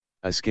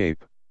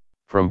Escape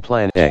from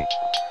Plan A.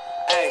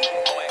 Escape,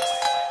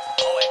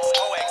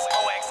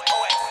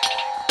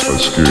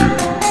 escape,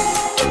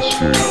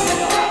 escape.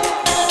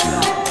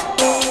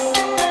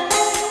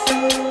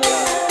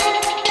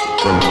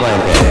 From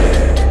Plan A.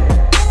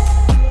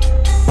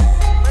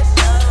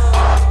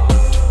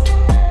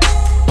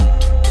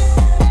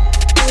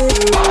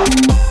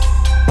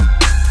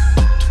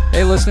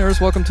 Hey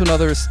listeners, welcome to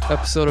another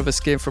episode of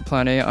Escape from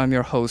Plan A. I'm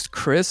your host,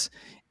 Chris,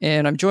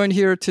 and I'm joined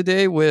here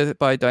today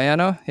by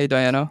Diana. Hey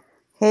Diana.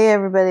 Hey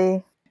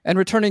everybody. And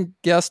returning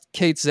guest,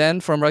 Kate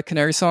Zen from Red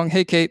Canary Song.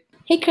 Hey Kate.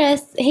 Hey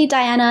Chris. Hey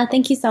Diana.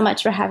 Thank you so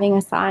much for having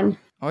us on.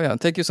 Oh yeah,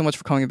 thank you so much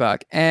for coming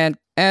back. And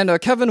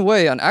Kevin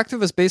Wei, an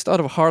activist based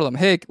out of Harlem.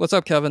 Hey, what's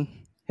up Kevin?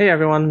 Hey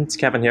everyone, it's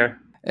Kevin here.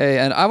 Hey,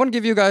 and I want to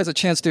give you guys a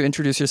chance to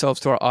introduce yourselves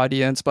to our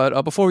audience.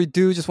 But before we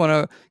do, just want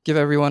to give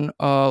everyone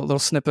a little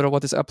snippet of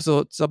what this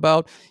episode's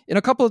about. In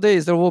a couple of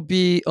days, there will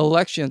be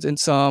elections in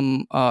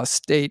some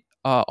state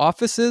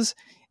offices,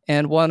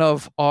 and one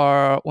of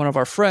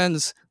our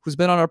friends who's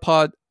been on our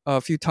pod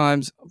a few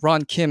times,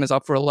 Ron Kim, is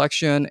up for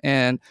election,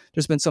 and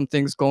there's been some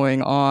things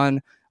going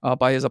on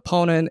by his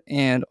opponent,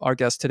 and our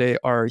guests today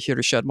are here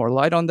to shed more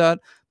light on that.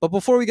 But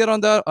before we get on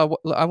that, I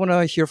want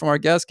to hear from our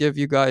guests, give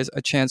you guys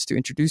a chance to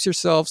introduce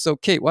yourselves. So,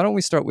 Kate, why don't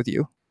we start with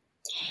you?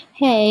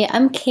 Hey,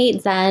 I'm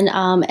Kate Zen,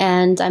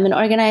 and I'm an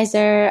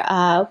organizer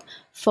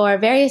for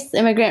various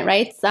immigrant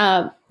rights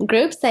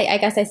groups. I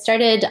guess I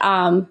started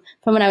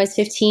from when I was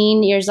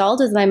 15 years old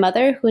with my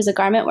mother, who is a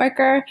garment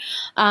worker.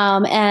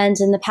 And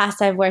in the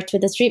past, I've worked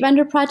with the Street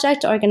Vendor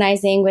Project,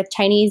 organizing with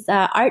Chinese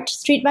art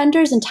street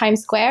vendors in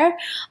Times Square,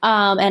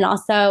 and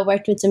also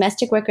worked with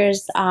domestic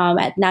workers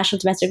at National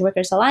Domestic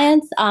Workers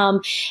Alliance.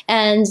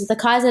 And the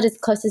cause that is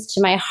closest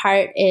to my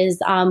heart is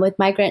with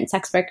migrant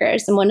sex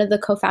workers. I'm one of the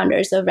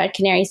co-founders of Red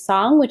Canary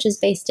Song, which is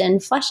based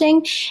in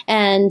Flushing.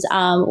 And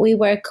we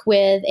work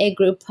with a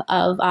group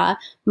of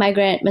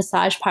migrant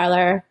massage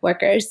parlor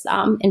workers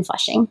in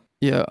Flushing.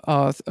 Yeah,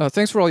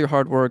 thanks for all your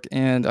hard work,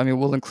 and I mean,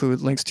 we'll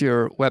include links to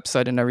your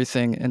website and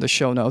everything in the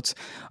show notes.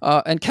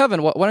 And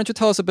Kevin, why don't you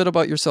tell us a bit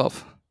about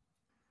yourself?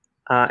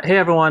 Hey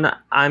everyone,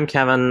 I'm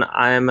Kevin.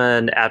 I'm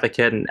an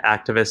advocate and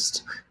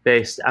activist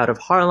based out of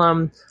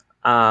Harlem.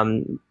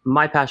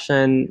 My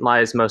passion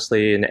lies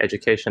mostly in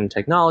education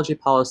technology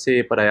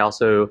policy, but I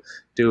also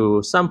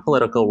do some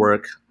political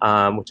work,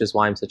 which is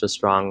why I'm such a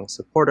strong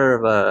supporter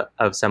of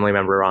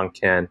Assemblymember Ron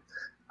Kim.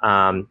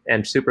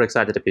 And super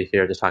excited to be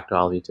here to talk to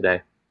all of you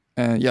today.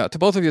 And yeah, to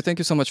both of you, thank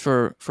you so much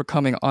for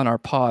coming on our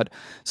pod.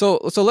 So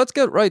let's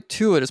get right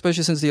to it,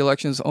 especially since the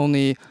election is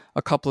only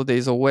a couple of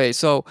days away.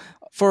 So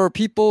for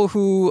people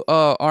who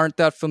aren't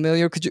that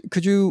familiar,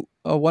 could you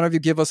one of you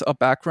give us a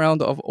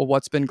background of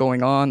what's been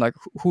going on? Like,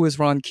 who is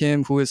Ron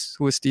Kim? Who is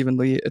Stephen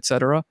Lee,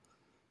 etc.?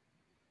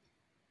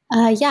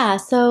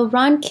 So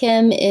Ron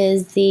Kim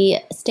is the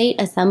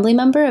state assembly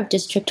member of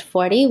District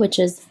 40, which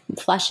is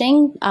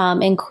Flushing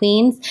in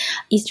Queens,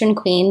 Eastern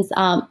Queens.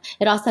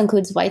 It also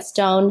includes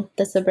Whitestone,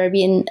 the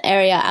suburban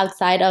area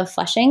outside of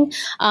Flushing.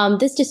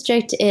 This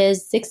district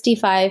is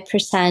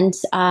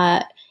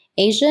 65%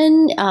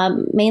 Asian,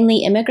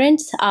 mainly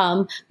immigrants,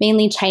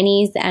 mainly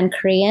Chinese and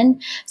Korean.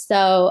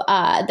 So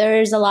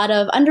there's a lot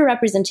of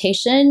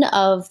underrepresentation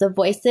of the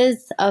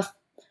voices of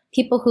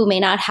people who may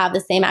not have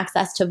the same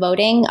access to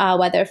voting,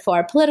 whether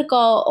for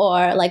political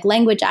or like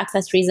language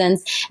access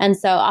reasons, and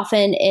so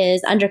often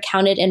is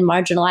undercounted and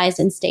marginalized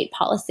in state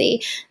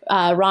policy.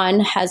 Ron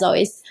has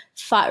always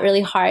fought really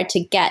hard to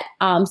get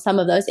some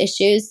of those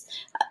issues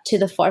to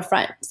the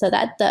forefront so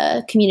that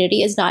the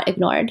community is not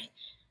ignored.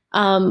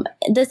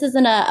 This is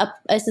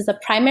a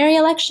primary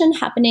election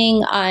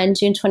happening on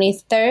June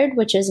 23rd,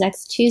 which is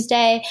next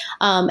Tuesday.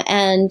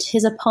 And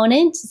his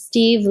opponent,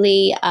 Steve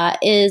Lee,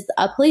 is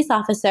a police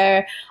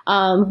officer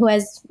who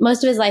has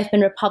most of his life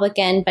been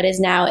Republican, but is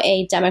now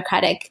a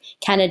Democratic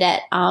candidate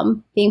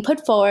being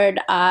put forward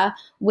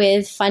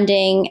with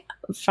funding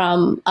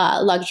from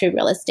luxury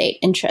real estate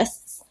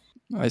interests.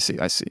 I see.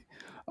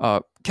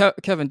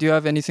 Kevin, do you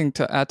have anything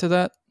to add to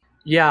that?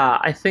 Yeah,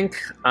 I think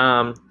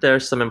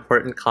there's some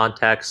important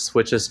context,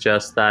 which is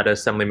just that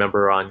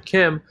Assemblymember Ron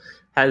Kim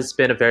has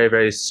been a very,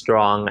 very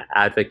strong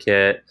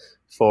advocate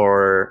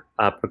for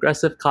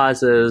progressive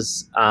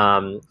causes,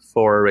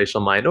 for racial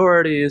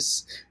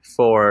minorities,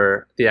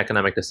 for the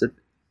economic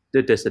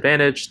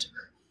disadvantaged,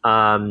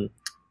 and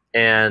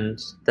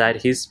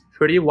that he's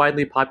pretty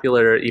widely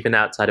popular even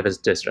outside of his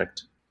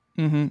district.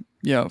 Mm-hmm.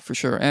 Yeah, for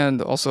sure. And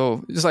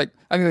also, just like,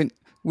 I mean,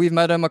 we've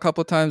met him a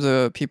couple of times,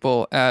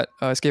 people at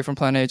Escape from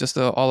Plan A, just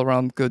an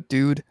all-around good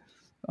dude.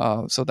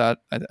 So that,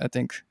 I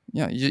think,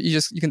 yeah,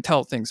 you can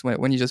tell things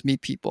when you just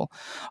meet people.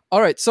 All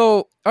right,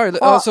 so...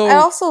 So I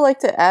also like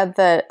to add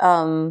that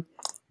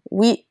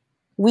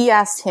we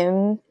asked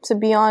him to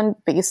be on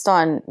based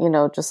on,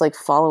 just like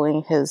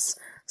following his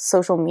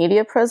social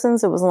media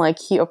presence. It wasn't like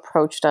he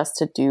approached us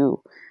to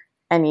do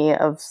any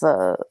of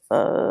the,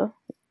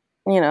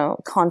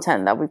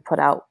 content that we put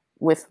out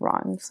with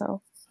Ron,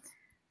 so...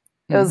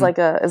 It was like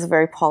it's a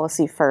very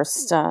policy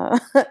first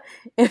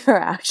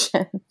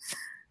interaction.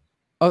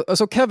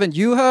 So Kevin,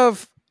 you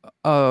have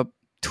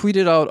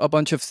tweeted out a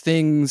bunch of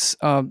things,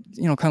 kind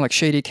of like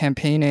shady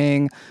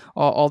campaigning,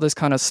 all this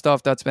kind of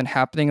stuff that's been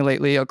happening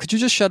lately. Could you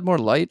just shed more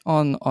light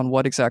on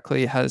what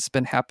exactly has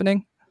been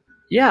happening?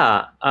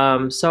 Yeah.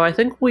 So I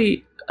think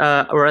we,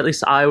 or at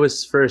least I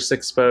was first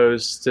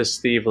exposed to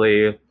Steve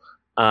Lee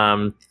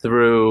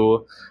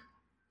through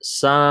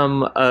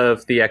some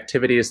of the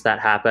activities that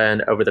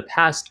happened over the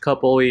past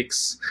couple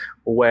weeks,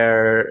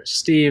 where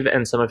Steve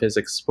and some of his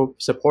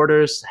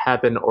supporters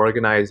have been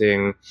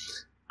organizing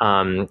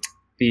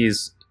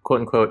these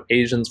quote-unquote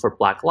Asians for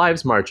Black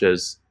Lives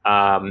marches,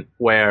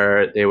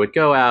 where they would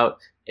go out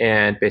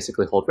and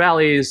basically hold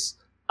rallies,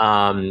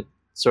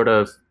 sort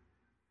of,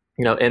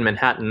 in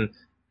Manhattan,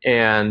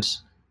 and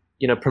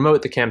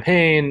promote the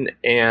campaign,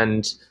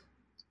 and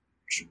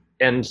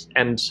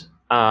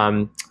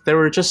there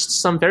were just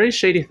some very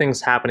shady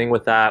things happening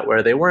with that,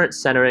 where they weren't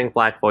centering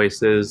Black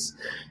voices,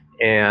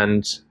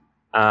 and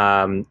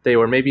they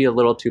were maybe a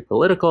little too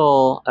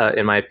political,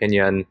 in my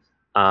opinion,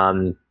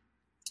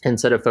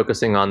 instead of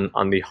focusing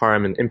on the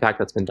harm and impact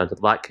that's been done to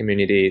the Black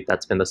community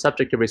that's been the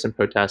subject of recent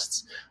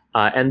protests.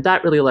 And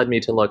that really led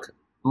me to look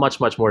much,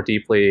 much more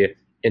deeply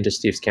into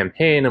Steve's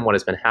campaign and what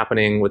has been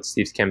happening with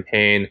Steve's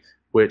campaign,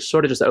 which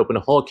sort of just opened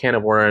a whole can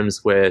of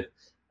worms with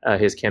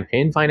his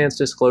campaign finance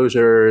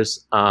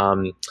disclosures,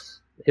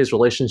 his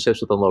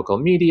relationships with the local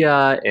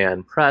media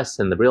and press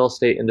and the real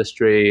estate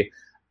industry,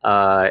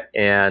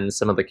 and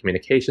some of the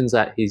communications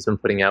that he's been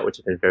putting out, which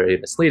have been very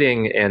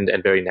misleading and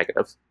very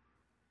negative.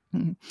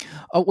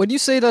 When you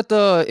say that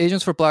the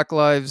Asians for Black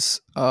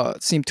Lives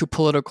seem too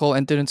political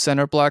and didn't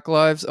center Black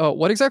lives,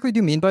 what exactly do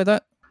you mean by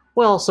that?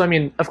 Well, so I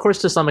mean, of course,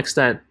 to some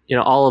extent,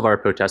 all of our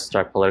protests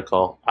are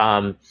political.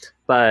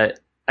 But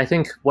I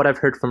think what I've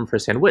heard from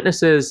firsthand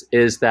witnesses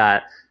is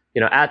that,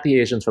 at the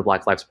Asians for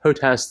Black Lives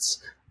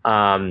protests,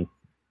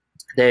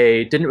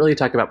 they didn't really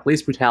talk about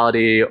police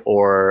brutality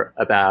or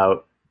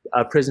about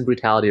prison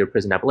brutality or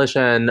prison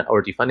abolition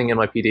or defunding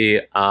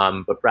NYPD,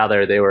 but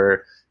rather they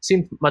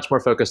seemed much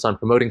more focused on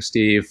promoting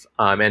Steve,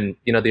 and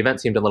the event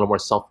seemed a little more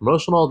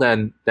self-promotional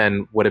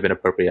than would have been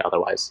appropriate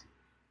otherwise.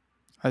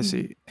 I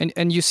see.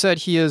 And you said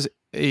he is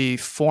a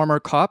former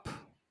cop?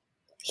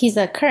 He's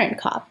a current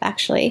cop,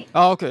 actually.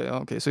 Oh,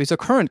 okay. So he's a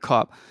current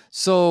cop.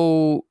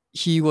 So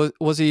he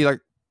was he like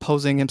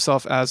posing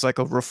himself as like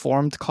a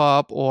reformed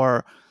cop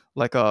or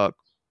like a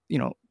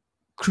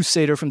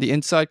crusader from the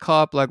inside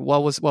cop? Like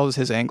what was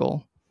his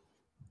angle?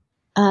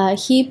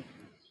 He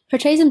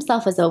portrays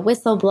himself as a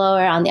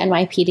whistleblower on the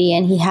NYPD,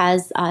 and he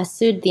has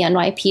sued the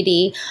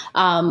NYPD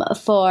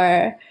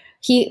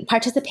he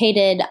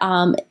participated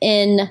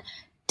in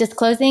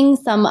disclosing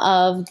some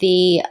of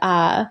the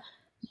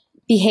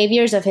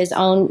behaviors of his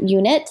own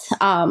unit,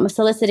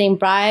 soliciting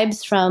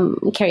bribes from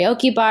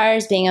karaoke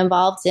bars, being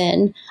involved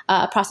in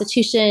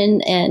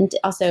prostitution, and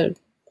also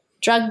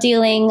drug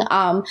dealing.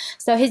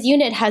 So his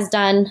unit has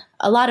done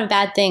a lot of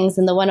bad things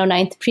in the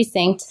 109th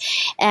precinct.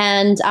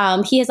 And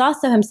he has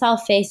also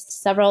himself faced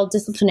several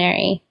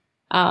disciplinary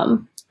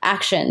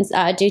actions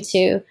due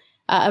to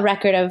a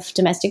record of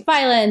domestic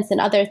violence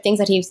and other things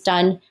that he's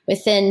done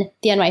within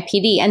the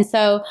NYPD. And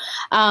so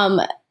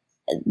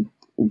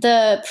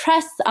the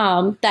press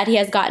that he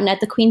has gotten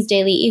at the Queens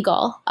Daily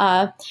Eagle,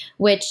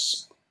 which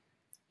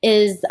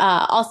is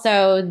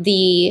also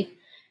the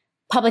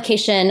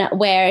publication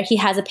where he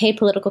has a paid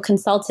political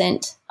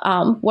consultant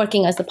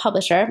working as the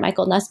publisher,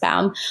 Michael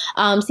Nussbaum,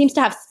 seems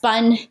to have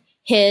spun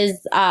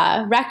his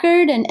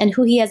record and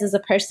who he is as a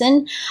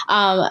person,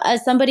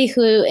 as somebody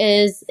who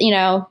is,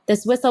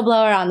 this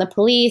whistleblower on the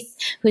police,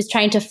 who's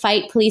trying to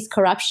fight police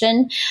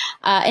corruption.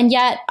 And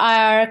yet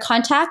our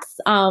contacts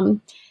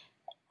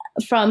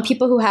from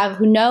people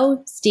who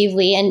know Steve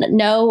Lee and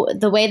know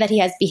the way that he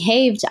has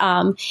behaved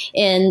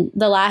in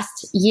the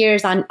last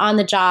years on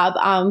the job,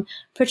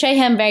 portray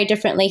him very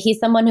differently. He's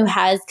someone who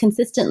has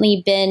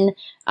consistently been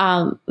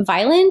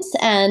violent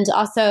and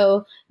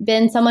also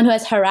been someone who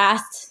has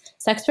harassed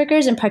sex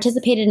workers and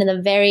participated in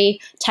the very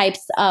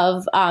types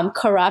of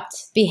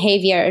corrupt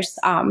behaviors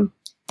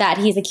that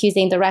he's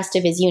accusing the rest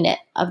of his unit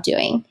of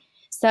doing.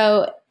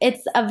 So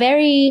it's a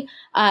very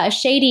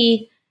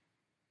shady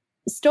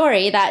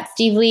story that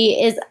Steve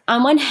Lee is,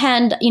 on one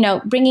hand,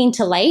 bringing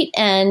to light,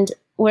 and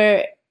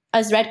we're,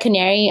 as Red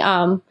Canary,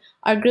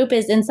 our group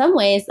is in some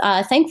ways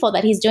thankful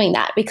that he's doing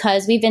that,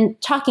 because we've been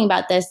talking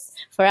about this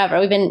forever.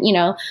 We've been,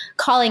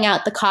 calling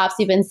out the cops.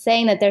 We've been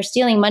saying that they're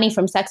stealing money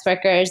from sex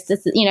workers.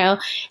 This,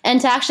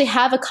 and to actually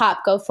have a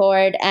cop go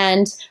forward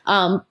and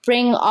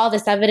bring all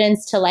this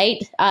evidence to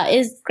light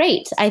is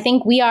great. I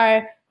think we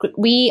are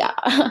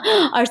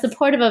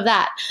supportive of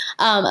that.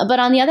 But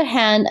on the other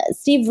hand,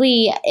 Steve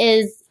Lee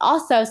is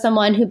also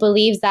someone who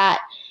believes that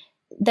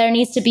there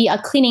needs to be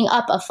a cleaning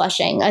up of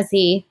Flushing, as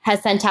he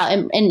has sent out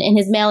in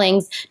his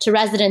mailings to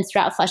residents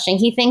throughout Flushing.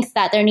 He thinks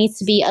that there needs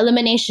to be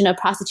elimination of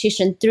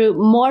prostitution through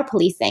more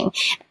policing.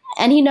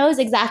 And he knows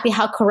exactly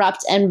how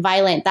corrupt and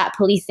violent that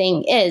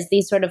policing is,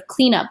 these sort of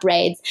cleanup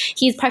raids.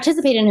 He's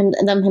participated in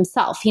them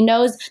himself. He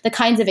knows the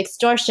kinds of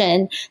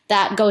extortion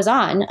that goes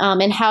on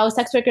and how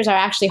sex workers are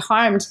actually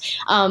harmed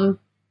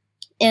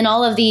in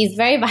all of these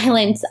very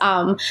violent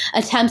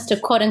attempts to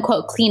quote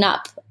unquote clean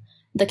up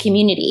the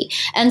community.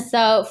 And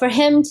so for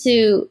him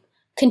to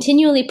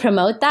continually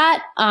promote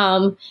that,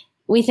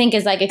 we think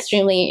is like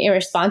extremely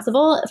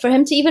irresponsible. For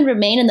him to even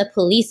remain in the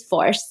police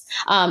force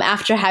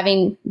after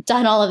having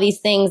done all of these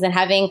things and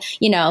having,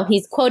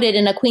 he's quoted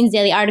in a Queen's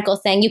Daily article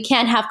saying you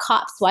can't have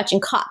cops watching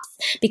cops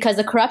because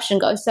the corruption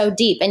goes so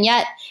deep. And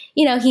yet,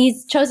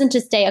 he's chosen to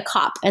stay a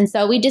cop. And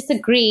so we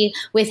disagree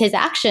with his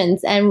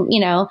actions. And,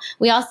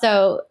 we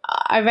also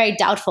are very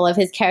doubtful of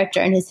his character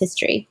and his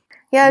history.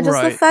 Yeah,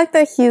 just the fact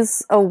that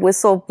he's a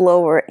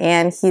whistleblower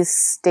and he's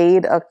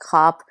stayed a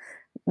cop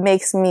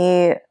makes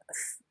me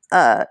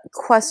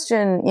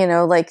question,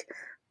 like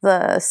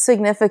the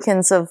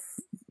significance of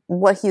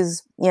what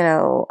he's,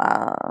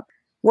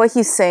 what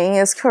he's saying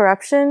is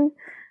corruption.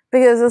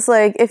 Because it's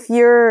like if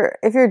you're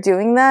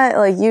doing that,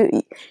 like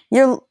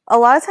you're a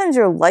lot of times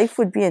your life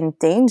would be in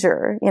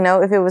danger,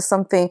 if it was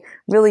something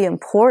really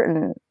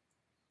important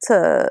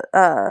to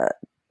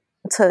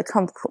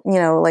come,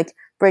 like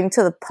bring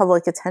to the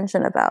public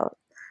attention about.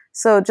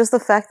 So just the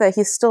fact that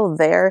he's still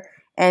there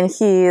and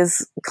he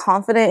is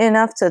confident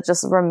enough to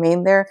just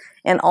remain there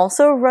and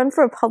also run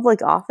for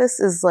public office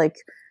is like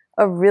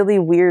a really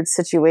weird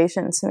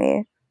situation to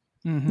me.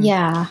 Mm-hmm.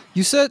 Yeah.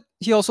 You said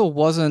he also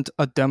wasn't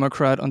a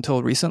Democrat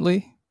until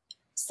recently?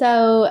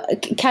 So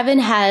Kevin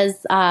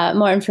has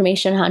more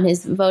information on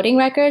his voting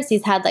records.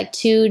 He's had like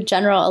 2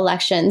 general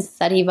elections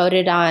that he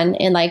voted on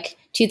in like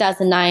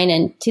 2009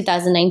 and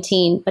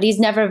 2019, but he's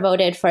never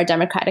voted for a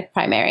Democratic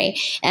primary.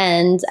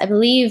 And I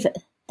believe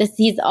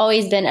he's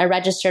always been a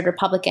registered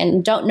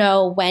Republican. Don't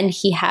know when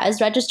he has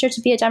registered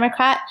to be a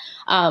Democrat.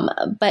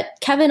 But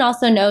Kevin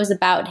also knows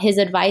about his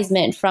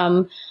advisement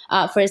for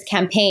his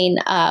campaign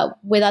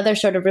with other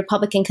sort of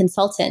Republican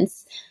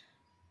consultants.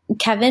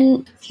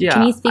 Kevin,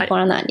 can you speak more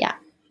on that? Yeah.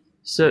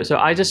 So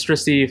I just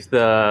received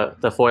the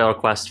FOIA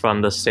request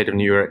from the state of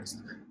New York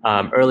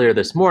earlier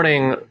this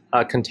morning,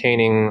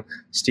 containing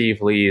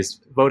Steve Lee's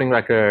voting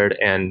record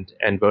and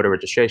voter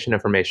registration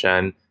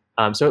information.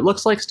 So it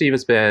looks like Steve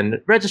has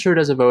been registered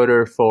as a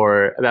voter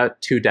for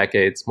about 2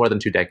 decades, more than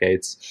 2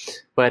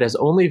 decades, but has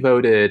only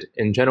voted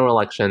in general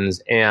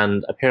elections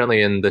and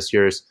apparently in this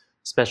year's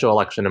special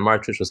election in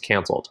March, which was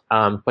canceled.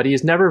 But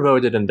he's never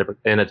voted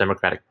in a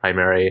Democratic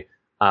primary.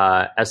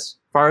 As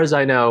far as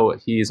I know,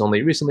 he's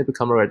only recently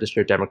become a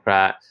registered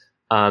Democrat.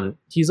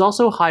 He's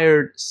also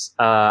hired,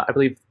 I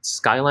believe,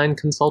 Skyline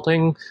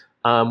Consulting,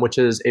 which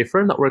is a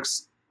firm that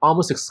works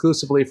almost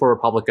exclusively for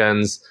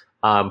Republicans,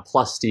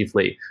 plus Steve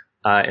Lee.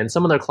 And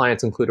some of their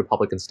clients include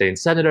Republican state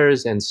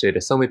senators and state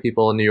assembly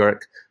people in New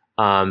York.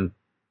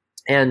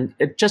 And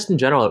just in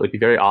general, it would be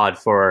very odd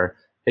for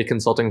a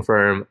consulting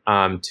firm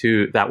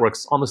that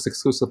works almost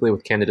exclusively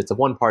with candidates of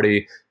one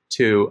party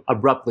to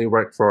abruptly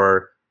work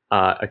for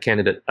a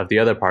candidate of the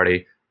other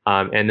party.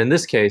 And in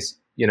this case,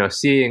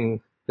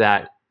 seeing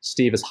that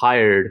Steve has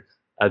hired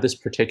this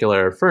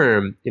particular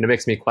firm,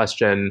 makes me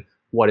question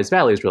what his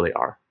values really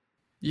are.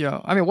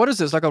 Yeah. I mean, what is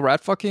this? Like a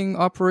rat fucking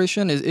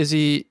operation? Is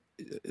he,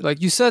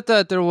 like you said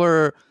that there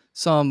were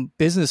some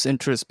business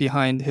interests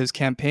behind his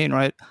campaign,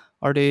 right?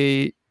 Are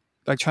they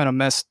like trying to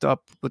mess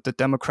up with the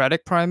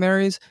Democratic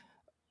primaries?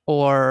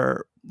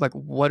 Or like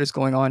what is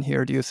going on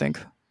here, do you think?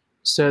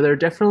 So there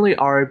definitely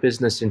are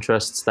business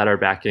interests that are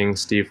backing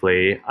Steve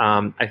Lee.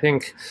 I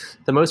think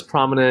the most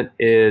prominent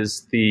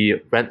is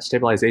the Rent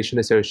Stabilization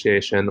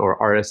Association, or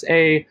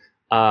RSA,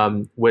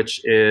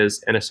 which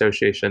is an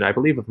association, I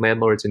believe, of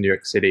landlords in New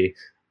York City,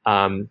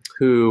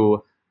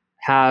 who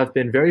have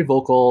been very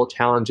vocal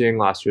challenging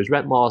last year's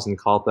rent laws and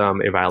called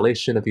them a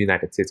violation of the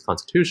United States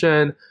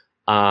Constitution.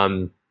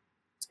 And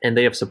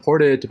they have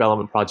supported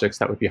development projects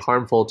that would be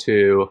harmful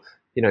to,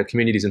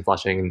 communities in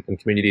Flushing and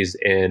communities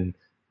in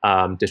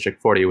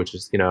District 40, which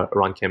is,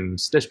 Ron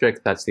Kim's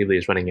district that Steve Lee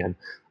is running in.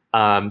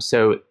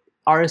 So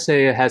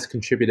RSA has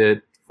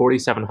contributed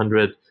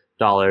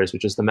 $4,700,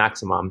 which is the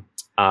maximum,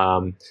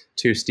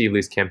 to Steve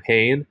Lee's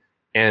campaign,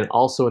 and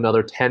also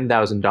another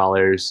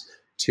 $10,000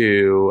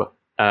 to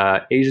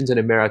Asians in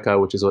America,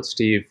 which is what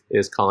Steve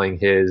is calling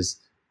his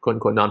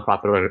quote-unquote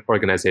nonprofit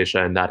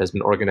organization that has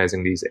been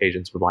organizing these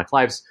Asians for Black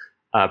Lives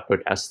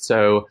protests.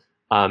 So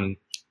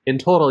in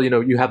total,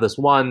 you have this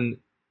one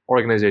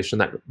organization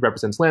that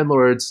represents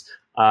landlords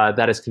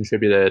that has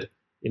contributed,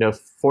 over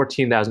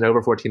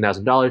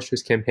 $14,000 to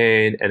his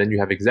campaign, and then you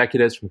have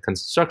executives from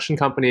construction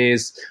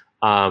companies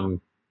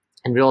and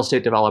real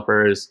estate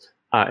developers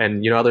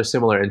and other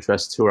similar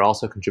interests who are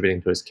also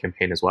contributing to his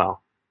campaign as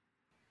well.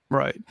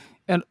 Right.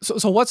 And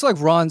so what's like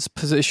Ron's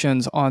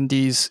positions on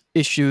these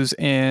issues?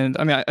 And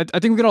I mean, I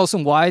think we can all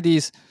assume why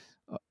these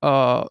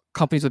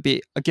companies would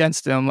be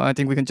against him. I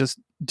think we can just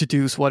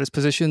deduce what his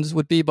positions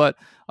would be, but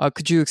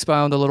could you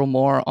expound a little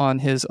more on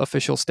his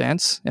official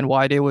stance and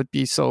why they would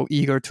be so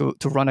eager to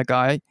run a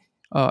guy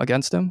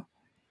against him?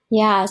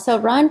 Yeah, so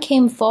Ron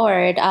came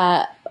forward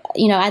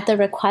at the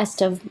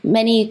request of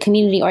many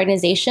community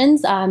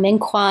organizations,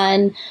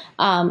 Minquan,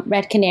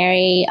 Red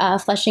Canary,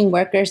 Flushing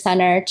Workers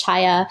Center,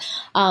 Chaya.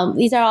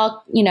 These are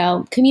all,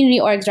 community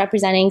orgs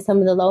representing some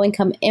of the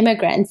low-income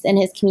immigrants in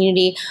his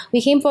community.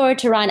 We came forward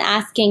to Ron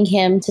asking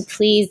him to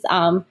please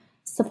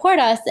support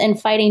us in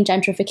fighting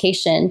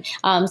gentrification.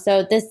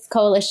 So this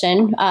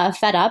coalition,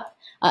 Fed Up,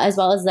 as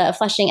well as the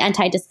Flushing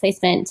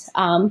Anti-Displacement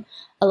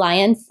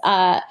Alliance,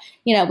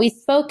 we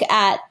spoke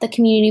at the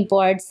Community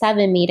Board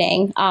 7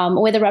 meeting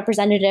with a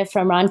representative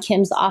from Ron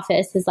Kim's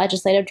office, his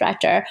legislative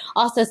director,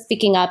 also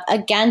speaking up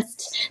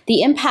against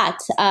the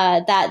impact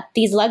that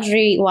these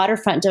luxury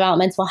waterfront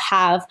developments will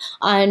have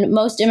on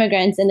most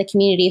immigrants in the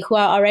community who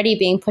are already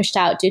being pushed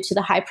out due to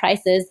the high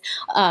prices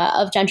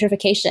of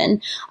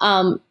gentrification.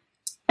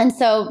 And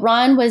so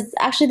Ron was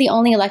actually the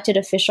only elected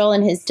official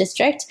in his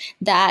district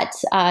that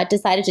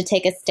decided to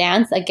take a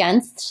stance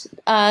against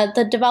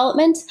the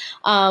development.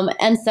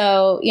 And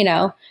so,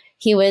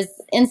 he was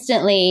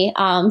instantly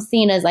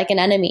seen as like an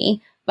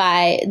enemy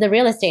by the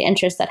real estate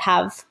interests that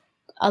have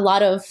a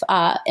lot of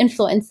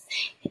influence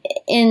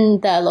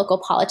in the local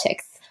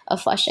politics of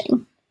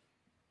Flushing.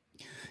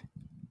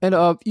 And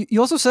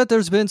you also said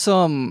there's been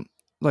some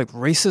like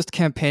racist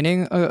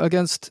campaigning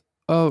against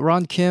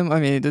Ron Kim. I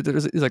mean,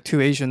 there's like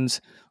two Asians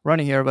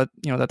running here, but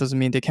that doesn't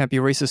mean they can't be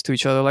racist to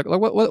each other. Like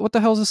what the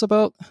hell is this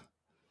about?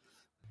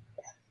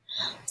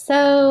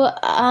 So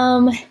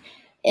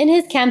in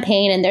his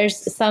campaign, and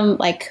there's some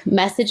like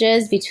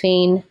messages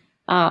between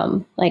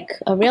like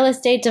a real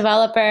estate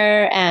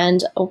developer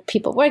and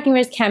people working for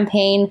his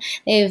campaign.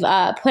 They've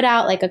put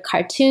out like a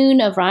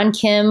cartoon of Ron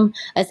Kim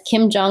as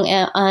Kim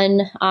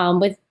Jong-un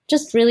with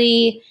just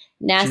really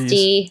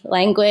nasty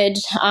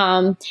language.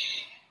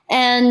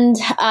 And,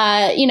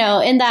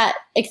 in that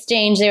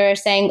exchange, they were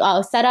saying,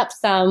 set up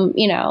some,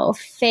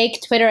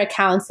 fake Twitter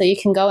accounts so you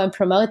can go and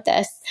promote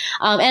this.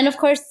 And of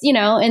course,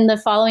 in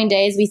the following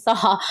days, we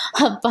saw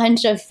a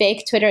bunch of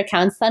fake Twitter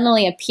accounts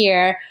suddenly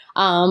appear,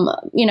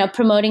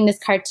 promoting this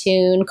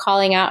cartoon,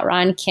 calling out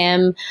Ron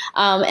Kim.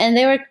 And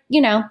they were,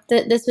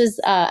 this was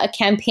a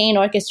campaign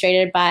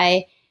orchestrated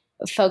by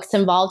folks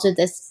involved with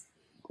this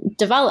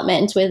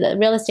development, with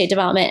real estate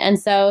development. And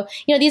so,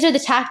 these are the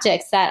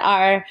tactics that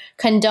are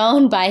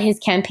condoned by his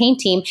campaign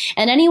team.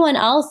 And anyone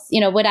else,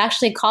 would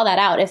actually call that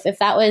out. If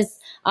that was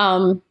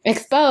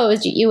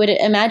exposed, you would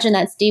imagine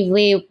that Steve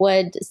Lee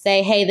would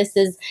say, hey, this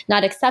is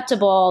not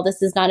acceptable.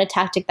 This is not a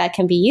tactic that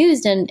can be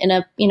used in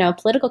a,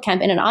 political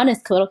campaign, an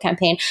honest political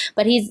campaign.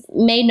 But he's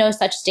made no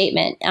such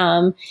statement.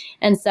 And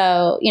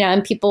so,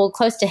 and people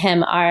close to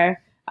him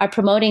are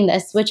promoting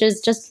this, which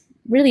is just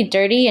really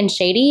dirty and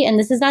shady. And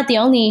this is not the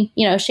only,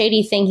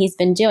 shady thing he's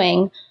been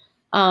doing.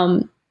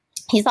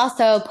 He's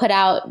also put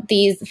out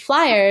these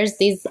flyers,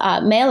 these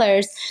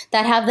mailers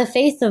that have the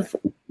face of,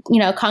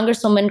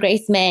 Congresswoman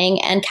Grace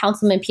Meng and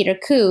Councilman Peter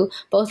Koo,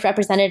 both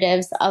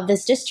representatives of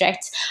this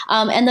district.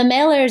 And the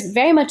mailers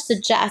very much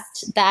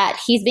suggest that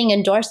he's being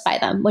endorsed by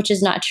them, which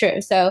is not true.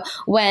 So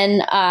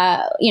when,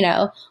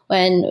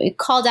 when we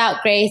called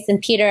out Grace and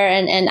Peter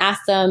and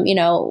asked them,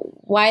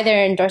 why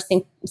they're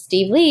endorsing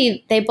Steve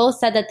Lee, they both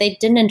said that they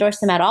didn't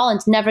endorse him at all and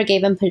never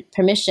gave him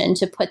permission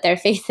to put their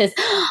faces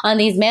on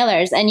these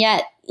mailers. And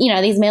yet,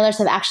 these mailers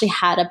have actually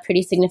had a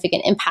pretty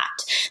significant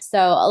impact. So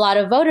a lot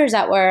of voters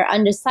that were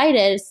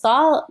undecided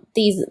saw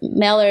these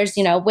mailers,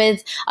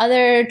 with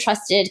other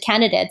trusted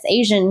candidates,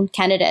 Asian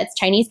candidates,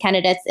 Chinese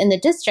candidates in the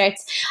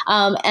district,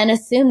 and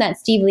assumed that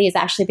Steve Lee is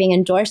actually being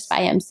endorsed by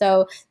him.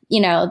 So,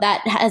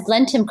 that has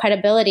lent him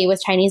credibility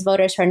with Chinese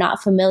voters who are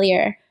not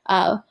familiar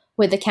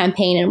with the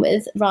campaign and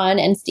with Ron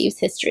and Steve's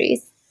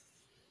histories.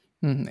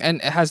 Mm-hmm.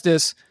 And has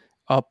this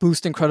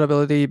boost in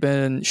credibility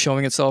been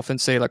showing itself in,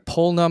 say, like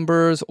poll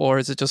numbers, or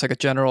is it just like a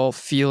general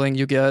feeling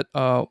you get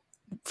from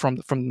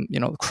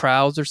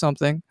crowds or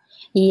something?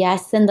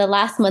 Yes, in the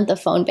last month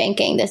of phone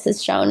banking, this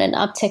has shown an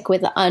uptick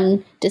with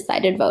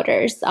undecided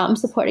voters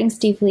supporting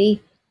Steve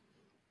Lee.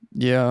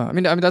 Yeah, I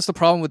mean that's the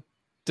problem with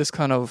this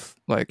kind of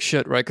like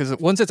shit, right? Because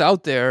once it's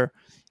out there,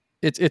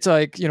 it's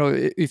like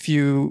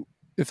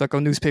if like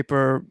a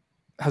newspaper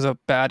has a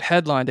bad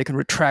headline, they can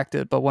retract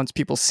it. But once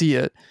people see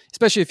it,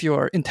 especially if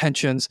your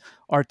intentions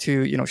are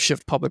to,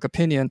 shift public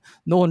opinion,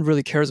 no one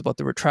really cares about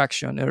the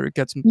retraction, or it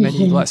gets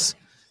many less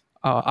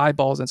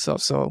eyeballs and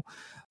stuff. So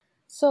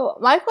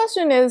my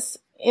question is,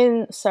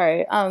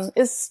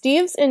 is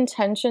Steve's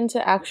intention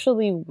to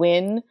actually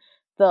win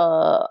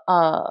the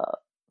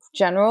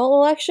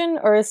general election,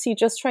 or is he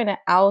just trying to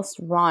oust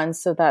Ron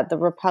so that the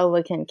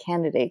Republican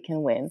candidate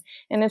can win?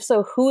 And if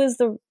so,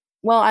 who's on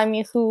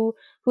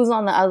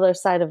the other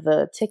side of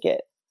the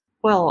ticket?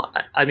 Well,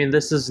 I mean,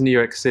 this is New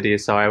York City,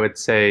 so I would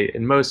say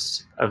in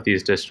most of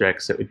these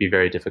districts, it would be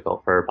very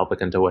difficult for a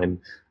Republican to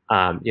win,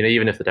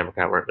 even if the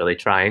Democrat weren't really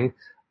trying.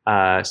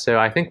 So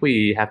I think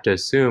we have to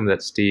assume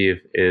that Steve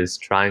is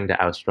trying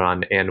to oust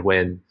Ron and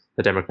win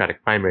the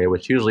Democratic primary,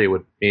 which usually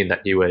would mean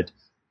that he would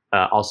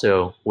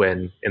also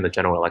win in the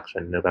general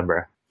election in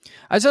November.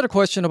 I just had a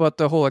question about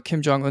the whole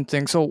Kim Jong-un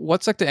thing. So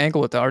what's like the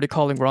angle with that? Are they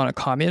calling Ron a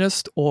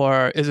communist,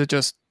 or is it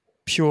just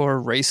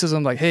pure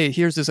racism? Like, hey,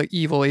 here's this like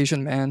evil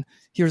Asian man.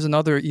 Here's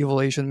another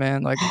evil Asian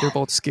man. Like, they're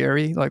both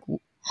scary. Like, what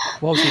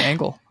was the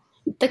angle?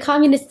 The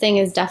communist thing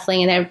is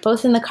definitely in there,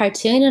 both in the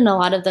cartoon and a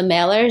lot of the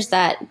mailers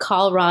that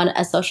call Ron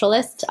a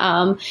socialist.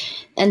 And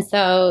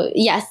so,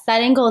 yes,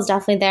 that angle is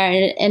definitely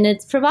there, and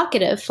it's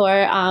provocative for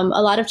a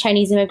lot of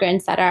Chinese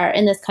immigrants that are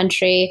in this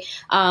country.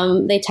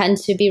 They tend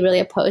to be really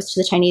opposed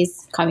to the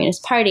Chinese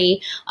Communist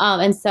Party.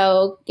 And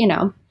so,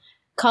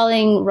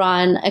 calling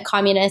Ron a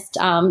communist,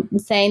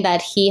 saying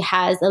that he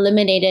has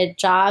eliminated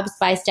jobs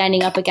by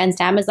standing up against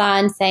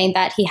Amazon, saying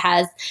that he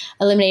has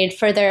eliminated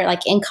further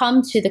like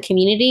income to the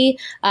community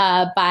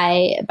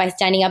by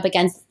standing up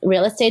against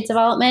real estate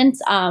development.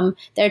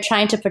 They're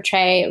trying to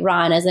portray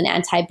Ron as an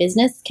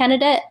anti-business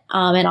candidate,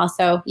 and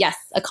also, yes,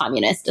 a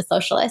communist, a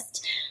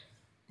socialist.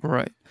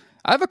 Right.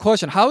 I have a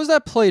question. How is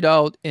that played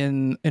out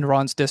in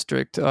Ron's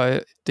district,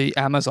 the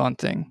Amazon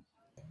thing?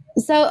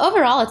 So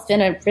overall, it's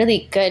been a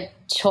really good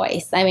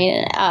choice. I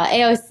mean,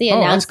 AOC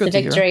announced the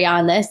victory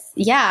on this.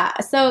 Yeah.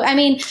 So, I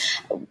mean,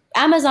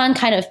 Amazon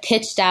kind of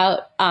pitched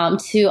out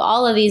to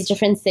all of these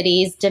different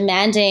cities,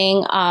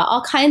 demanding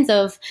all kinds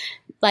of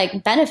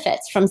like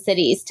benefits from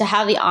cities to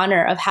have the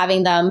honor of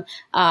having them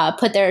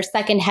put their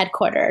second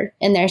headquarter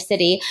in their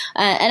city.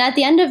 And at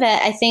the end of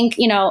it, I think,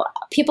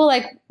 people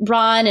like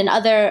Ron and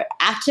other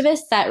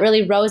activists that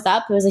really rose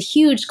up. It was a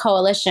huge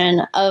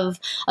coalition of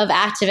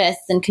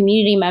activists and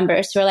community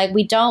members who are like,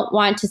 we don't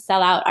want to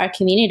sell out our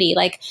community.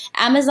 Like,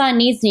 Amazon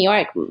needs New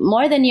York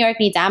more than New York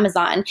needs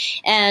Amazon.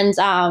 And,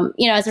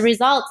 as a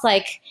result,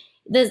 like,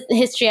 the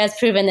history has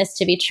proven this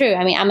to be true.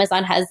 I mean,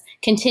 Amazon has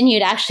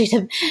continued actually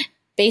to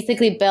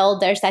basically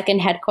build their second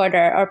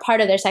headquarter or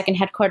part of their second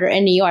headquarter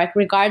in New York,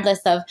 regardless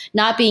of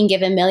not being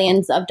given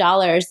millions of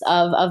dollars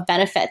of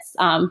benefits.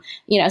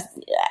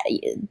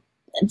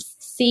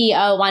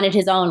 CEO wanted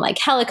his own like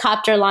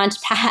helicopter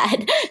launch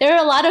pad. There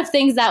were a lot of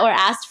things that were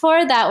asked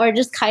for that were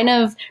just kind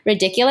of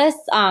ridiculous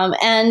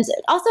and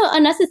also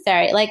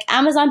unnecessary. Like,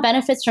 Amazon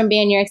benefits from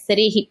being in New York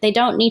City. They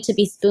don't need to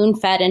be spoon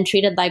fed and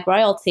treated like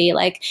royalty.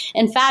 Like,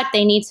 in fact,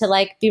 they need to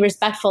like be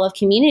respectful of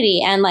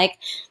community, and like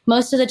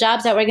most of the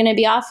jobs that were going to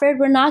be offered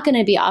were not going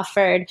to be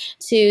offered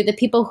to the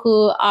people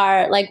who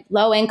are like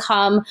low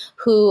income,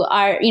 who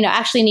are,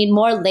 actually need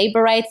more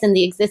labor rights in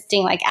the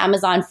existing like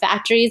Amazon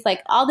factories.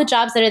 Like, all the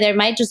jobs that are there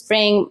might just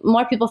bring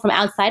more people from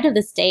outside of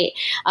the state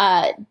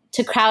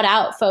to crowd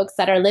out folks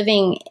that are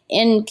living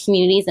in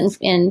communities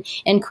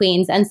in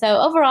Queens. And so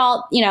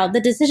overall,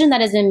 the decision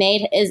that has been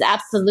made is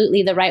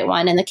absolutely the right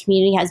one, and the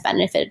community has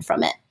benefited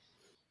from it.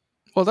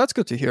 Well, that's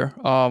good to hear.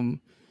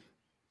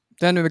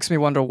 Then it makes me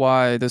wonder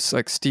why this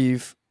like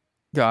Steve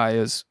guy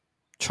is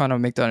trying to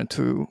make that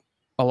into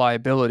a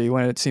liability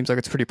when it seems like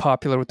it's pretty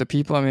popular with the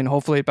people. I mean,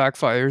 hopefully it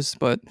backfires,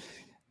 but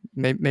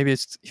maybe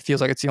it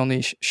feels like it's the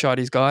only shot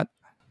he's got.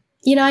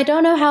 I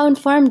don't know how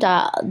informed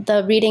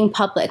the reading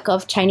public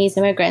of Chinese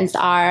immigrants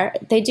are.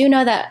 They do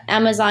know that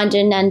Amazon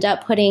didn't end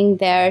up putting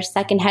their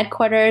second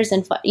headquarters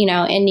in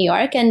New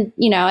York. And,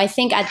 I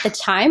think at the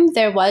time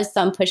there was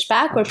some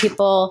pushback where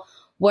people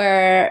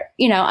were,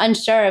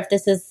 unsure if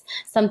this is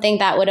something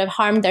that would have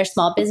harmed their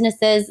small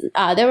businesses.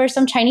 There were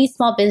some Chinese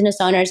small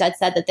business owners that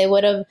said that they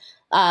would have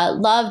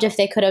loved if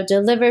they could have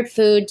delivered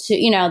food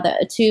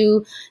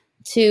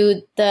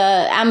to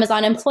the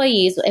Amazon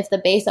employees if the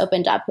base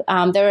opened up.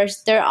 There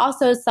are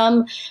also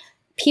some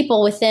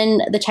people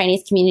within the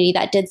Chinese community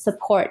that did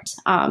support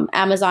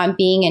Amazon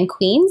being in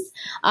Queens.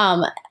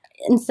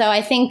 And so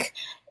I think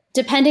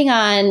depending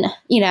on,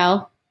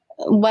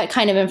 what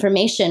kind of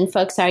information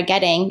folks are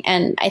getting,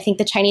 and I think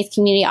the Chinese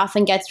community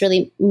often gets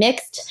really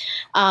mixed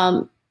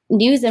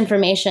news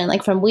information,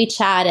 like from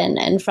WeChat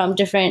and from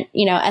different,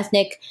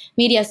 ethnic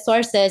media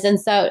sources.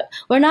 And so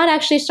we're not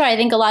actually sure. I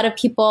think a lot of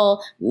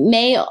people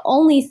may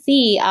only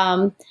see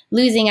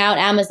losing out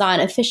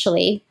Amazon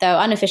officially, though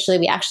unofficially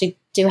we actually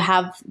do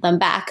have them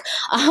back.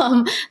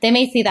 They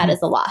may see that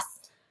as a loss.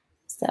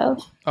 So.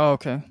 Oh,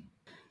 okay.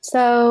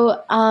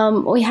 So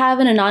we have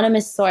an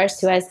anonymous source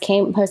who has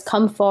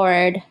come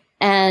forward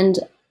and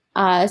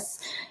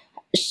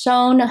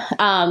shown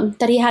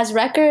that he has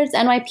records,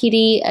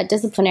 NYPD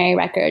disciplinary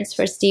records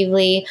for Steve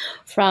Lee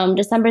from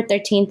December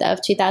 13th of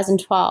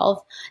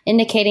 2012,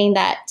 indicating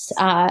that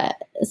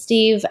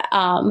Steve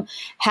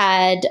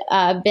had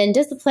been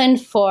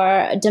disciplined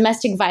for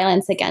domestic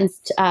violence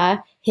against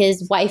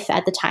his wife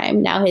at the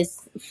time, now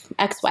his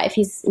ex-wife.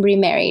 He's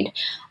remarried.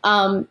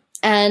 So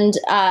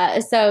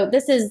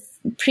this is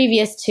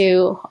previous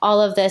to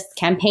all of this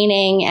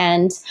campaigning,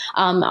 and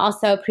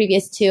also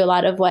previous to a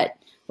lot of what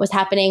was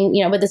happening,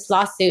 with this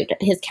lawsuit,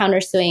 his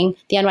countersuing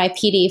the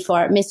NYPD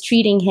for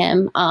mistreating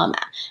him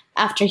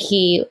after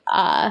he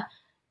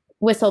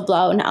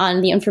whistleblown on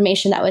the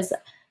information that was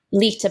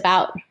leaked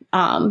about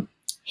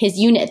his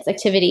unit's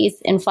activities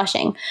in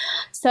Flushing.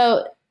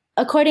 So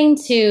according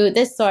to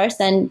this source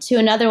and to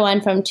another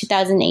one from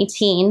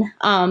 2018,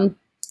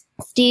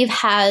 Steve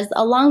has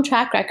a long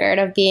track record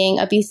of being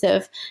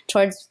abusive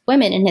towards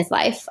women in his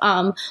life.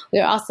 We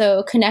are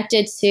also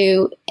connected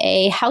to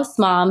a house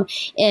mom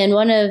in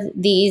one of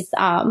these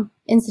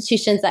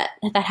institutions that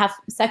have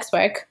sex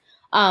work,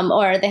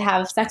 or they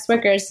have sex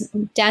workers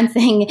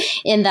dancing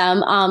in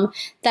them,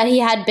 that he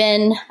had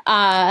been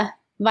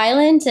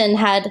violent and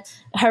had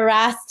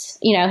harassed,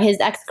 his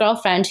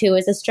ex-girlfriend, who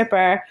was a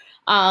stripper,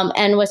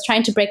 and was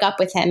trying to break up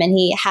with him. And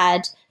he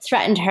had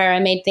threatened her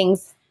and made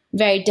things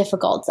very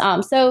difficult.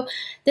 So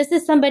this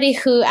is somebody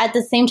who, at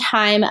the same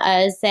time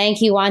as saying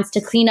he wants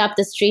to clean up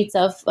the streets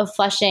of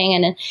Flushing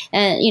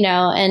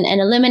and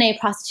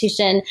eliminate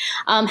prostitution,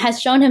 has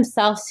shown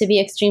himself to be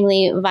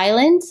extremely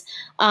violent,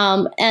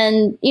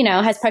 and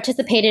has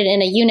participated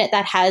in a unit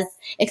that has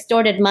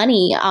extorted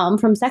money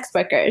from sex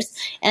workers.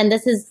 And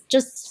this is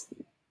just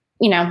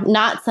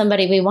not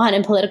somebody we want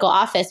in political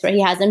office, where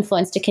he has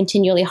influence to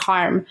continually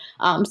harm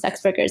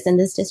sex workers in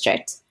this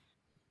district.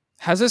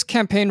 Has this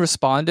campaign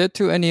responded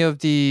to any of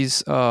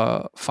these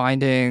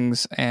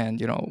findings and,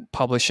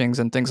 publishings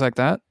and things like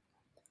that?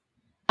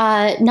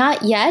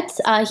 Not yet.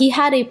 He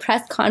had a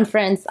press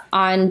conference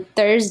on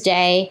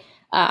Thursday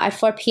at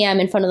 4 p.m.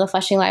 in front of the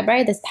Flushing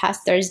Library this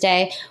past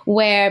Thursday,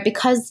 where,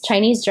 because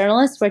Chinese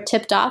journalists were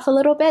tipped off a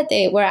little bit,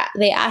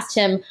 they asked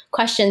him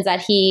questions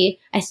that he,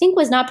 I think,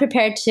 was not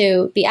prepared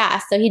to be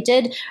asked. So he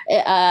did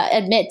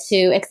admit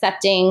to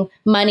accepting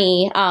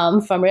money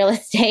from real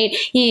estate.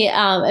 He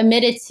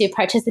admitted to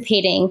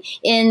participating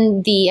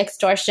in the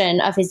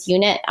extortion of his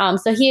unit.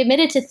 So he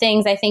admitted to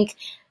things, I think,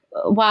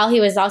 while he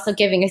was also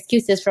giving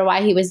excuses for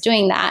why he was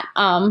doing that.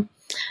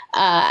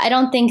 I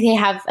don't think they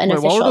have an official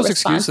response. What were those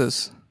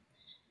excuses?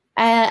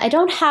 I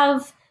don't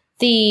have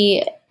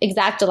the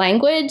exact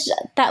language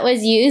that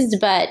was used,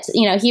 but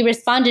he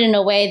responded in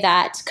a way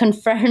that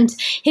confirmed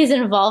his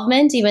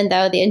involvement, even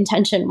though the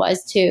intention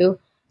was to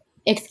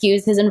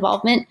excuse his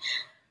involvement.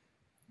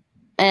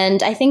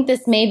 And I think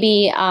this may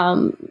be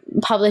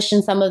published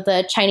in some of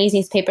the Chinese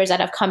newspapers that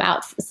have come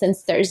out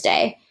since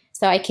Thursday.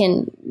 So I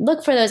can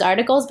look for those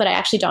articles, but I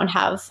actually don't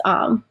have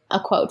a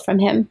quote from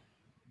him.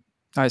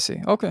 I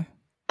see. Okay.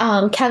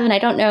 Kevin, I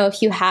don't know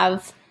if you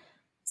have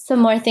some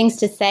more things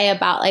to say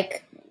about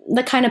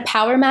the kind of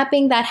power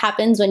mapping that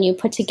happens when you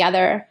put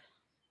together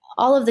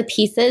all of the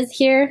pieces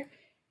here.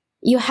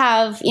 You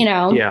have,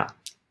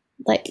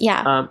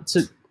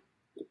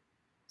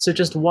 So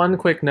just one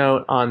quick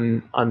note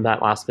on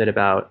that last bit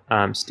about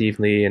Steve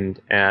Lee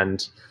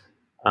and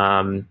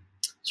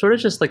sort of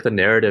just like the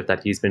narrative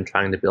that he's been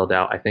trying to build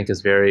out, I think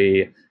is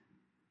very,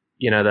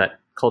 that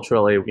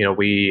culturally,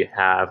 we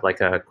have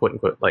like a quote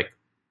unquote like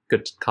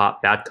good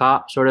cop, bad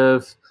cop sort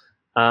of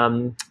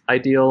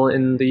ideal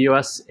in the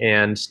US.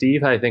 And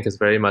Steve, I think, has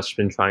very much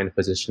been trying to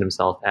position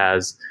himself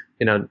as,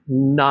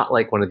 not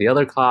like one of the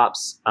other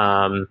cops,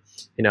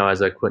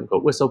 as a quote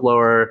unquote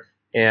whistleblower.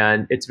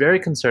 And it's very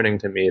concerning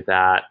to me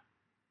that,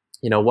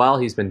 while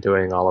he's been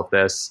doing all of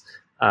this,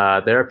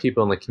 there are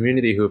people in the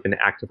community who have been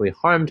actively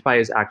harmed by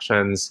his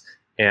actions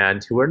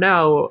and who are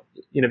now,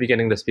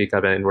 beginning to speak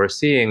up. And we're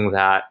seeing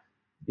that,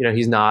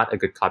 he's not a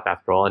good cop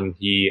after all. And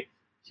he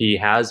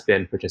has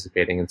been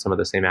participating in some of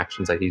the same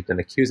actions that he's been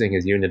accusing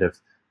his unit of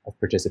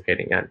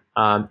participating in.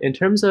 In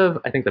terms of,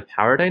 I think, the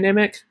power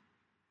dynamic,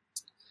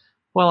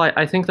 well,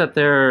 I think that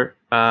there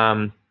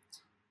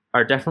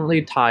are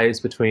definitely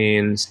ties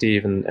between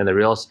Steve and the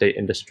real estate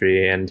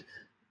industry. And,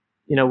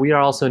 we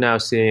are also now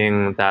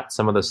seeing that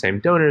some of the same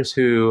donors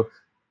who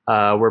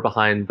were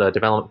behind the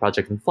development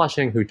project in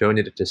Flushing, who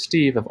donated to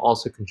Steve, have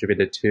also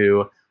contributed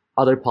to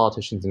other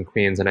politicians in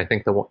Queens. And I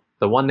think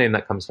the one name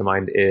that comes to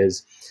mind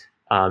is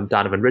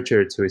Donovan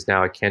Richards, who is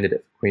now a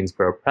candidate for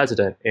Queensborough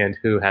president and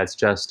who has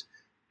just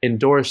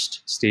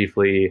endorsed Steve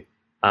Lee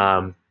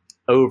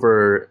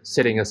over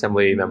sitting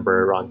Assembly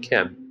member Ron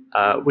Kim,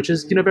 which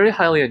is very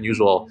highly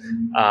unusual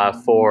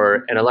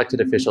for an elected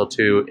official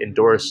to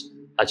endorse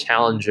a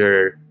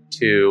challenger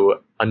to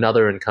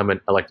another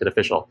incumbent elected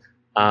official.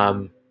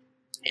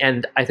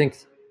 And I think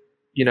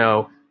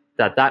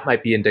that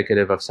might be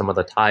indicative of some of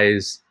the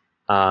ties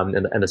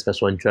and the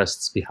special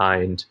interests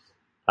behind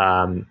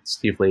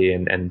Steve Lee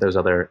and those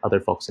other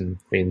folks in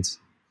Queens.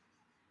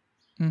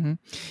 Mm-hmm.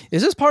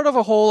 Is this part of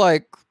a whole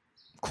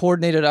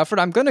coordinated effort?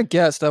 I'm going to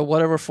guess that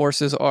whatever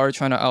forces are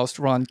trying to oust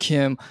Ron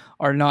Kim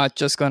are not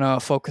just going to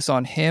focus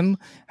on him.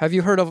 Have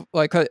you heard of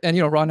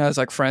Ron has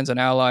friends and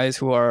allies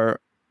who are,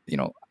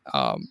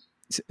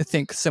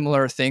 think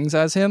similar things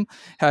as him.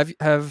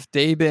 Have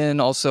they been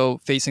also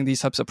facing these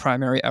types of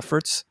primary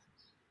efforts?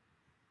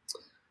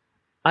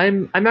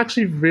 I'm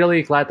actually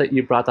really glad that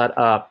you brought that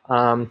up.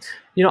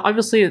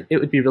 Obviously it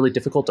would be really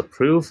difficult to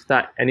prove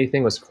that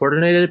anything was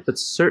coordinated, but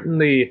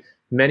certainly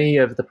many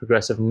of the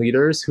progressive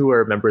leaders who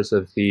are members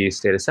of the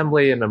state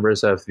assembly and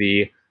members of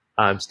the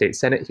state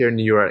senate here in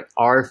New York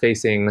are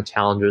facing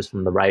challengers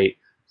from the right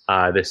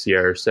this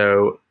year.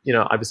 So,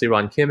 obviously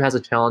Ron Kim has a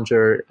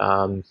challenger,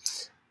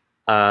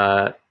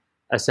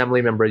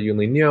 Assembly member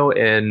Yunli Niu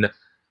in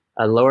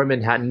Lower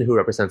Manhattan, who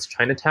represents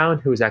Chinatown,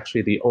 who is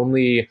actually the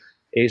only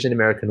Asian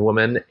American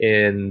woman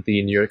in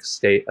the New York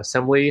State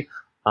Assembly.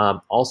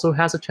 also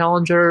has a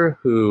challenger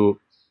who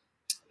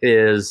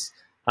is,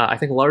 I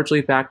think,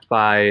 largely backed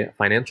by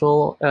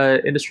financial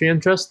industry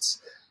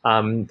interests.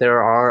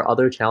 There are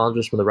other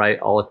challengers from the right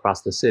all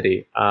across the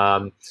city.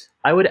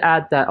 I would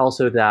add that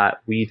also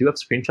that we do have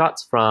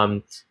screenshots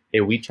from a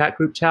WeChat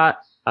group chat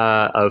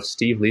of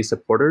Steve Lee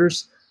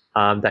supporters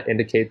that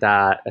indicate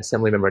that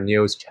Assemblymember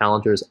Neo's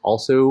challengers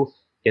also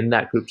in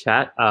that group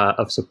chat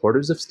of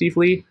supporters of Steve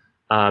Lee.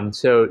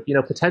 So,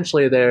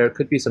 potentially there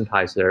could be some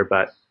ties there,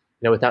 but,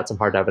 without some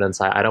hard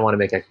evidence, I don't want to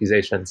make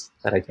accusations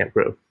that I can't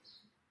prove.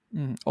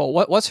 Oh,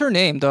 what's her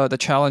name, the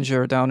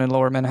challenger down in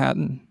Lower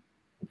Manhattan?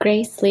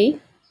 Grace Lee.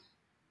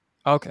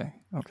 Okay.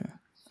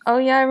 Oh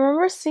yeah, I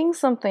remember seeing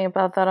something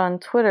about that on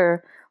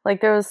Twitter.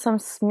 Like there was some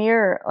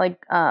smear,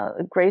 like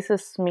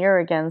Grace's smear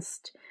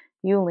against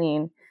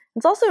Yulin.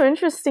 It's also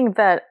interesting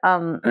that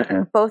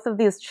both of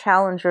these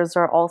challengers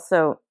are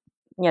also,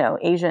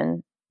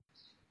 Asian.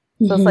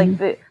 So it's like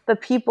the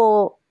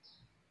people,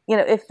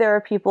 if there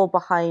are people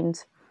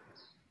behind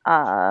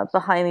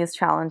these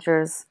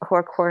challengers who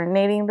are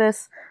coordinating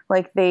this,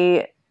 like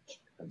they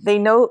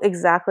know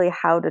exactly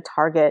how to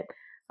target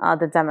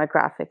the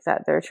demographic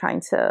that they're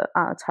trying to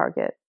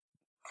target.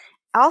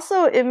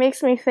 Also, it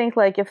makes me think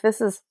like if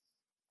this is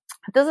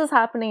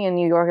happening in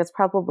New York, it's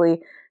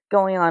probably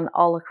going on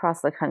all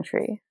across the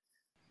country.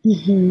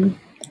 Yeah,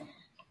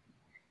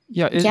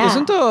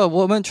 isn't the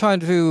woman trying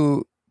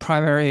to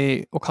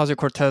primary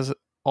Ocasio-Cortez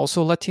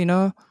also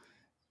Latina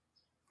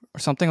or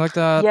something like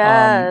that?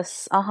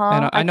 Yes,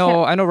 And I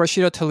know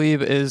Rashida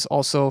Tlaib is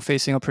also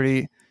facing a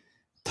pretty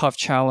tough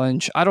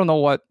challenge. I don't know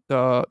what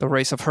the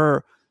race of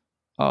her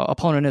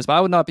opponent is, but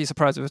I would not be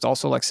surprised if it's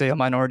also like, say, a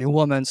minority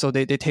woman. So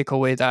they take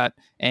away that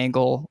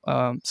angle.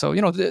 So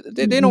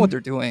they know what they're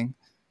doing.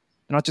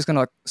 They're not just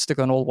gonna stick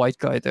an old white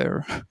guy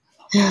there.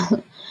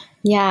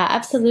 Yeah,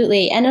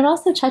 absolutely. And it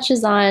also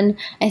touches on,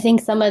 I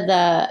think, some of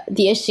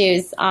the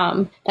issues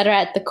that are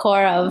at the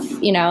core of,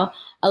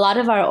 a lot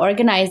of our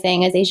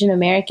organizing as Asian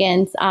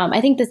Americans.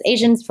 I think this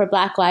Asians for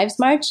Black Lives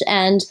March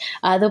and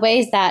the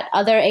ways that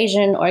other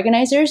Asian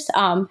organizers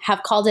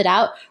have called it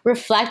out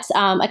reflect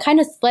a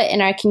kind of split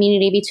in our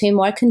community between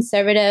more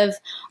conservative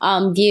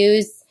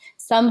views,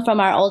 some from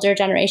our older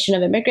generation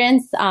of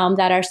immigrants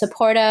that are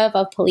supportive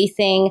of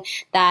policing,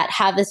 that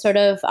have this sort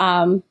of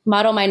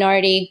model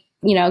minority,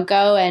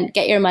 go and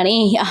get your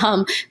money,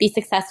 be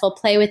successful,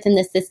 play within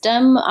the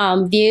system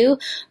view,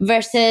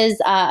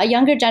 versus a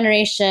younger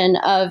generation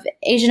of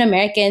Asian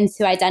Americans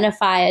who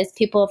identify as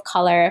people of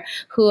color,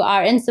 who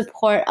are in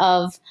support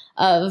of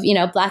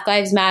Black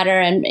Lives Matter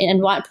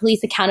and want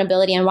police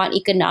accountability and want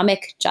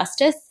economic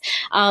justice.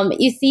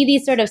 You see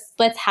these sort of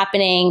splits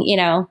happening,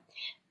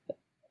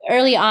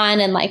 early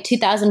on in like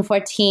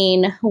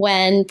 2014,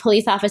 when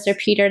police officer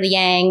Peter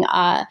Liang,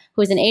 who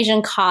was an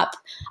Asian cop,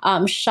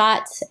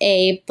 shot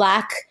a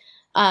black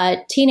Akai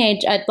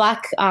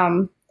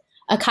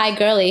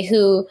Gurley,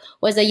 who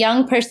was a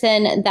young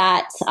person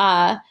that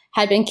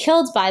had been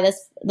killed by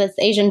this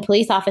Asian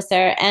police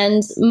officer.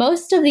 And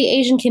most of the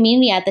Asian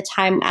community at the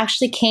time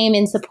actually came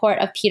in support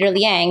of Peter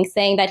Liang,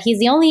 saying that he's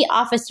the only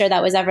officer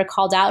that was ever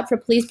called out for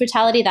police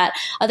brutality, that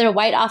other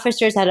white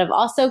officers that have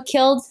also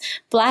killed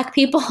Black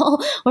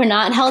people were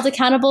not held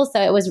accountable. So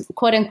it was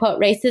quote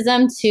unquote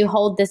racism to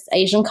hold this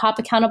Asian cop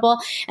accountable.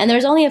 And there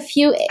was only a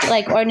few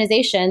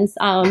organizations,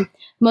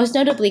 most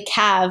notably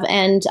CAV,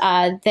 and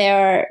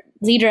their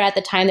leader at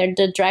the time,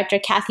 the director,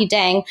 Kathy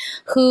Dang,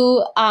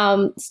 who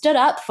stood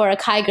up for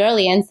Akai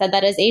Gurley and said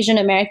that as Asian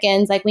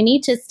Americans, like, we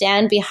need to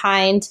stand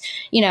behind,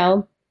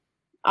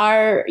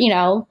 our,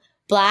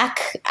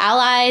 Black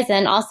allies,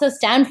 and also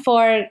stand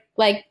for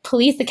like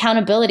police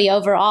accountability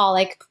overall,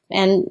 like,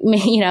 and,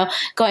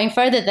 going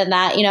further than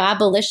that,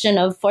 abolition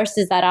of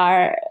forces that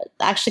are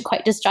actually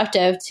quite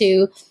destructive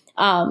to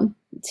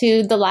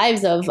the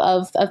lives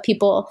of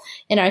people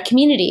in our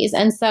communities.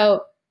 And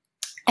so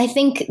I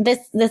think this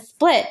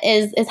split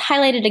is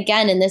highlighted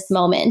again in this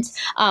moment.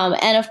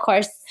 And of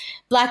course,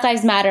 Black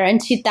Lives Matter in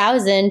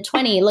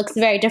 2020 looks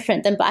very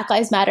different than Black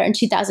Lives Matter in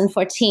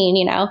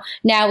 2014.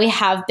 Now we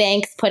have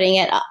banks putting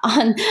it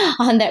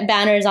on their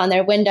banners on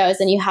their windows,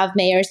 and you have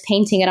mayors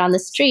painting it on the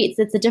streets.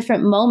 It's a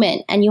different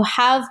moment, and you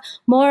have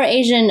more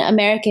Asian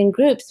American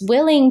groups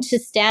willing to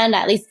stand,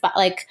 at least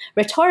like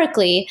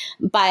rhetorically,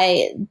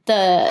 by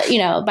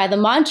the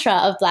mantra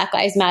of Black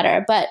Lives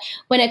Matter. But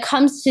when it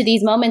comes to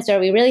these moments where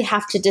we really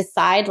have to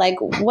decide, like,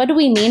 what do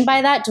we mean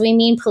by that? Do we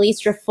mean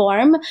police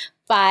reform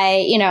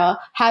by,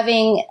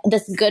 having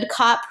this good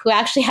cop who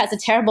actually has a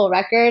terrible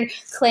record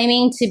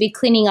claiming to be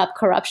cleaning up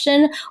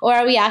corruption? Or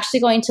are we actually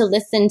going to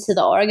listen to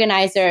the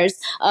organizers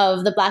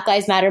of the Black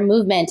Lives Matter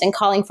movement and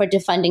calling for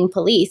defunding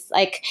police?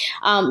 Like,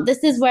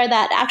 this is where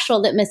that actual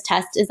litmus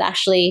test is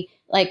actually,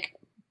 like,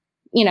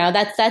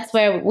 that's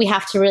where we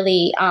have to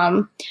really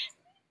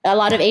a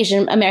lot of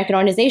Asian American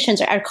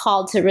organizations are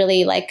called to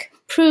really like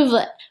prove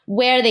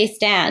where they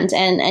stand.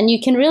 And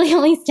you can really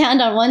only stand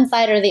on one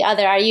side or the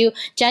other. Are you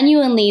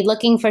genuinely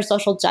looking for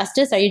social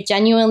justice? Are you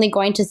genuinely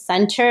going to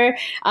center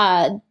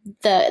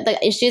the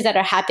issues that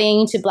are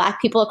happening to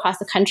Black people across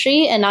the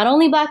country? And not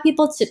only Black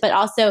people, but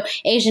also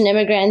Asian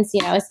immigrants,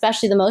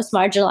 especially the most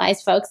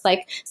marginalized folks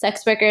like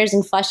sex workers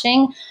in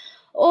Flushing?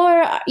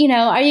 Or,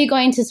 are you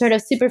going to sort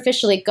of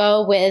superficially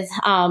go with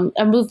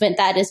a movement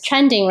that is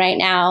trending right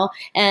now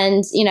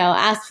and,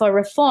 ask for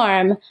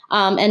reform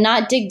and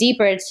not dig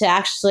deeper to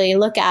actually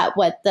look at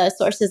what the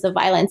sources of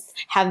violence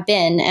have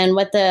been and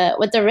what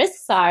the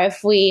risks are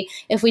if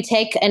we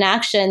take an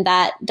action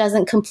that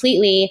doesn't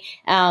completely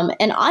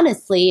and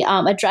honestly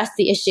address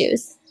the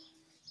issues?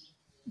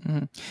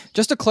 Mm-hmm.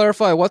 Just to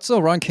clarify, what's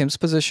Ron Kim's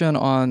position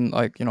on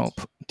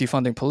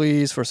defunding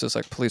police versus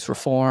like police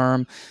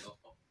reform?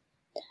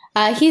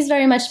 He's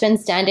very much been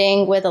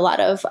standing with a lot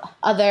of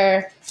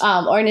other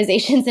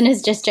organizations in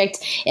his district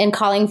in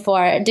calling for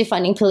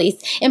defunding police.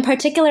 In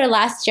particular,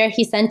 last year,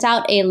 he sent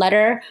out a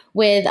letter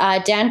with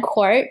Dan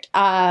Court,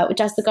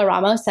 Jessica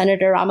Ramos,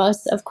 Senator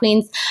Ramos of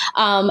Queens,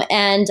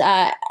 and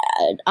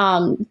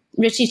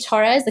Richie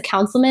Torres, the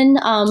councilman,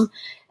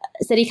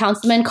 city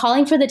councilman,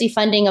 calling for the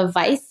defunding of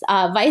VICE.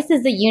 VICE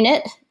is the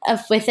unit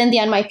within the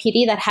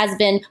NYPD that has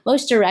been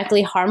most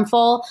directly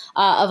harmful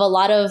of a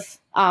lot of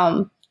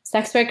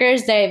sex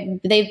workers.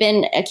 They've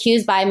been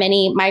accused by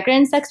many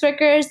migrant sex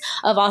workers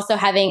of also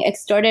having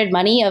extorted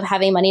money, of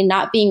having money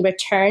not being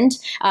returned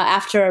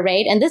after a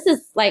raid. And this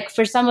is like,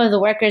 for some of the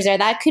workers there,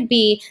 that could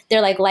be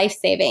their like life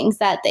savings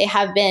that they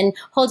have been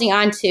holding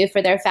on to for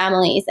their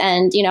families.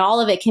 And, all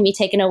of it can be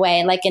taken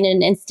away like in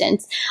an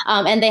instant.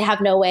 And they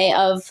have no way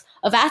of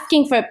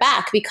asking for it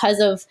back because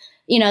of,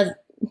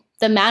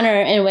 the manner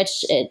in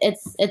which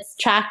it's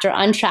tracked or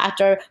untracked,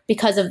 or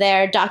because of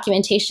their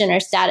documentation or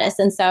status.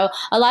 And so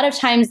a lot of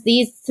times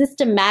these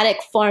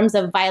systematic forms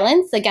of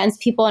violence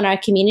against people in our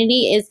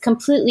community is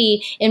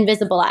completely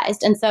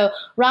invisibilized. And so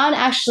Ron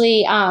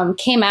actually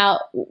came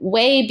out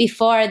way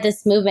before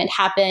this movement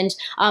happened,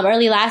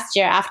 early last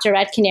year, after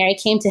Red Canary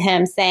came to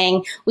him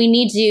saying, we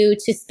need you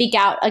to speak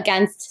out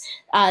against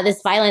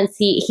this violence.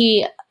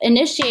 He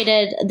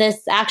initiated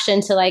this action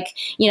to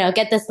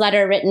get this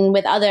letter written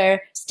with other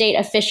state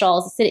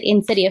officials,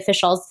 city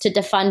officials, to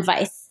defund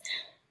VICE.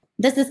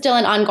 This is still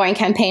an ongoing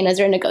campaign as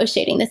we're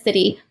negotiating the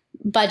city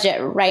budget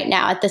right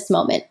now at this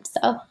moment.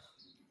 So,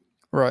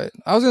 right.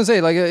 I was gonna say,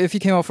 if he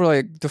came out for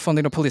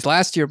defunding the police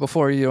last year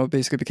before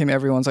basically became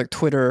everyone's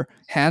Twitter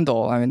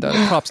handle. I mean,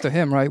 that props to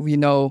him, right? We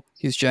know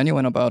he's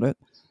genuine about it.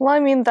 Well, I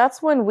mean,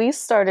 that's when we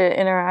started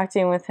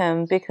interacting with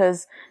him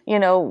because,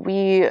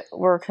 we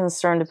were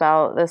concerned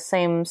about the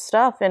same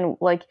stuff. And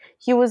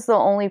he was the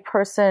only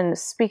person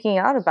speaking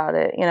out about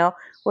it.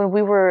 When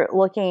we were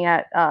looking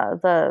at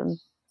the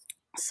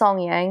Song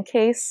Yang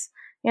case,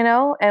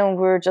 and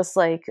we were just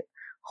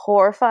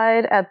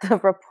horrified at the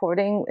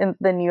reporting in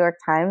the New York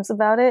Times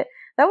about it.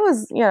 That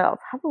was,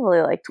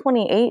 probably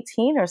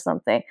 2018 or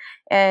something.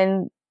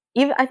 And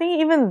I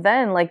think even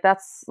then,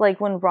 that's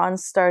when Ron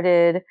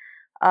started.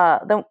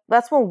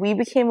 That's when we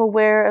became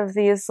aware of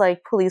these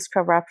police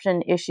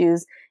corruption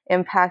issues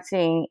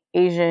impacting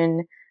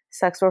Asian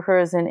sex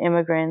workers and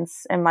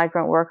immigrants and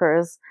migrant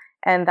workers.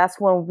 And that's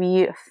when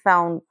we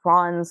found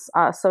Ron's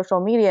social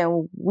media,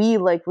 and we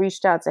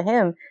reached out to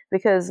him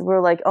because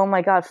we're like, oh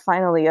my God,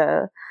 finally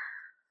a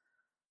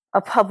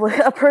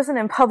person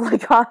in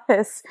public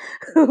office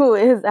who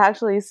is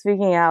actually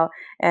speaking out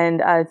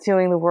and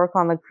doing the work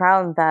on the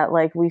ground that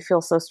we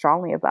feel so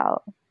strongly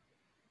about.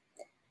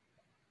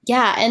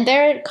 Yeah, and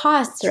there are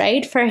costs,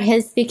 right, for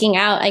his speaking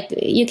out.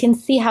 You can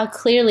see how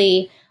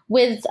clearly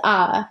with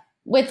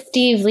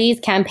Steve Lee's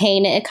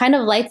campaign, it kind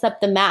of lights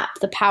up the map,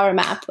 the power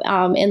map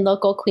in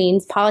local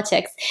Queens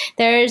politics.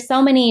 There's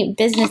so many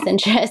business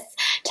interests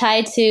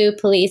tied to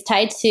police,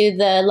 tied to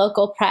the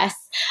local press.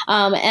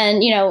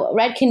 And,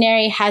 Red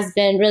Canary has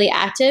been really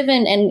active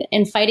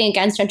in fighting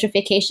against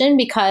gentrification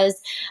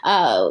because,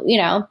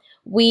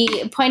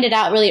 we pointed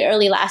out really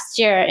early last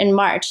year in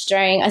March,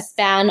 during a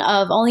span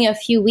of only a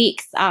few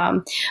weeks,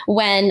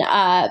 when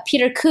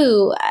Peter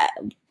Koo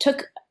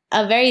took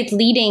a very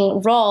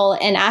leading role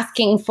in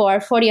asking for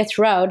 40th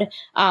Road,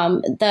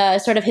 the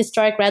sort of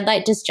historic red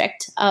light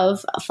district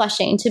of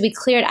Flushing, to be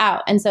cleared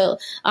out. And so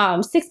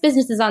 6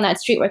 businesses on that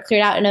street were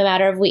cleared out in a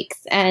matter of weeks.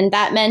 And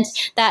that meant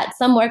that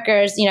some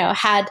workers,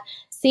 had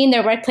seen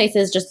their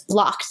workplaces just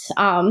blocked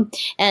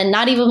and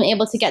not even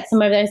able to get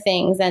some of their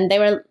things. And they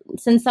were,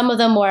 since some of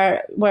them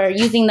were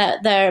using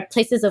their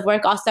places of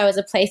work also as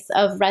a place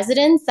of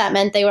residence, that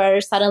meant they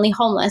were suddenly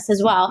homeless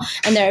as well.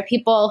 And there are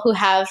people who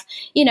have,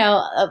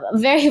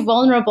 very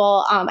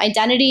vulnerable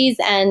identities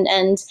and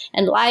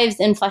lives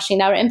in Flushing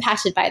that were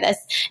impacted by this.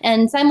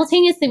 And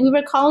simultaneously, we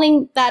were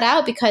calling that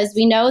out because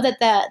we know that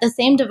the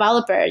same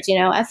developers,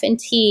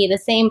 F&T,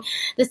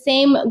 the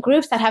same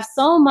groups that have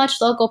so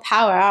much local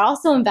power are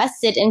also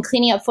invested in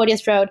cleaning up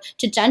 40th Road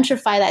to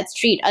gentrify that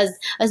street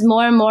as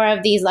more and more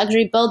of these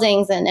luxury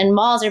buildings and and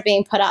malls are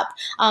being put up.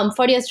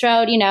 40th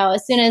Road,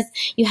 as soon as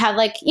you have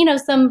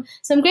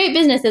some great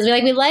businesses,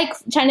 we like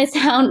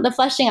Chinatown, the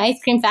Flushing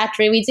Ice Cream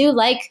Factory. We do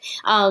like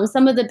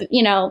some of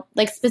the,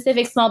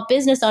 specific small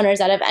business owners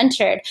that have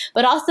entered.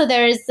 But also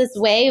there is this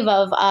wave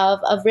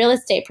of real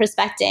estate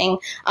prospecting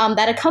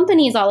that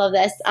accompanies all of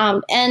this.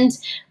 And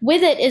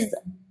with it is,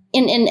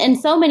 in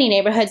so many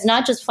neighborhoods,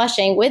 not just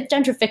Flushing, with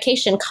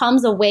gentrification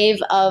comes a wave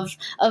of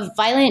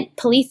violent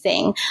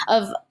policing,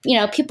 of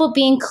people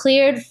being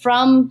cleared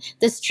from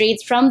the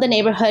streets, from the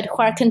neighborhood,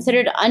 who are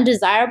considered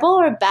undesirable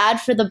or bad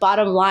for the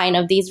bottom line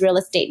of these real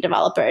estate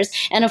developers.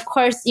 And of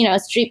course,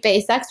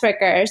 street-based sex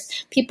workers,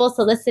 people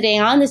soliciting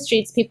on the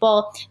streets,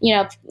 people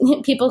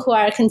who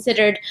are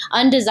considered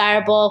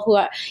undesirable, who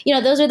are,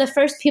 those are the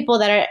first people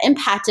that are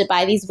impacted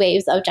by these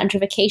waves of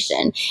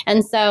gentrification.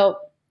 And so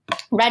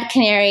Red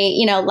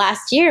Canary,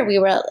 last year we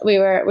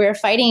were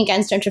fighting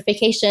against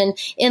gentrification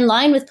in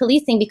line with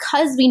policing,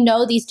 because we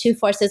know these two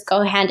forces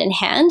go hand in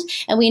hand,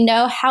 and we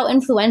know how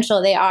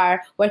influential they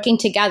are working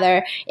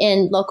together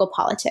in local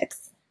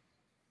politics.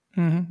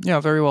 Mm-hmm. Yeah,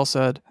 very well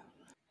said.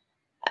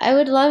 I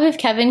would love if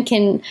Kevin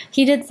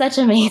he did such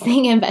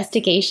amazing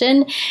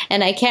investigation,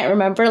 and I can't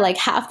remember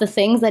half the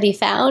things that he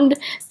found.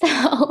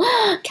 So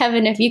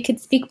Kevin, if you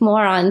could speak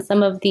more on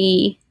some of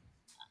the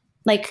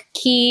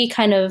key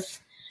kind of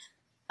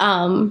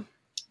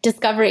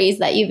discoveries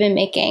that you've been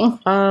making.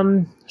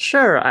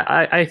 Sure.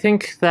 I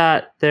think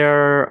that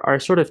there are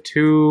sort of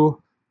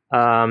two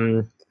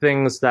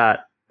things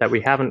that we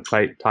haven't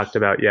quite talked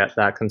about yet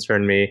that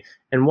concern me.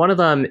 And one of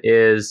them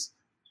is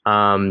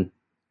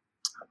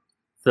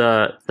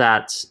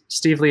that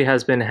Steve Lee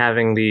has been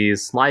having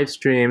these live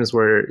streams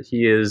where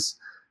he is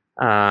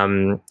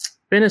been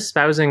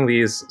espousing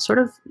these sort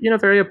of,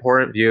 very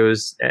abhorrent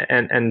views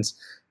and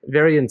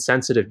very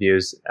insensitive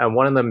views.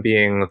 One of them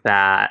being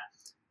that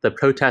the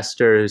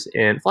protesters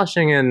in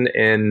Flushing and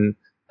in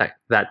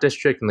that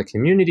district and the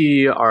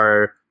community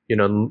are,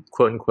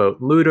 quote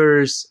unquote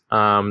looters,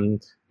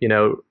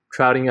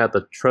 crowding out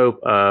the trope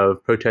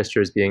of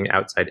protesters being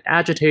outside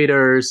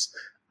agitators.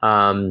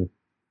 And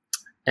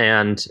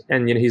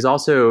he's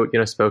also,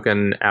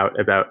 spoken out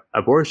about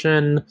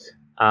abortion,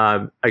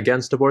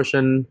 against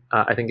abortion,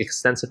 I think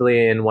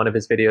extensively in one of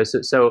his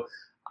videos. So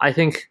I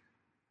think,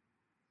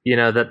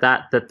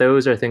 that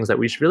those are things that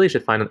we really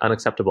should find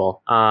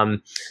unacceptable.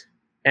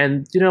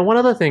 And, one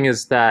other thing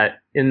is that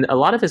in a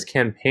lot of his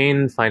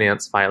campaign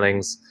finance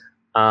filings,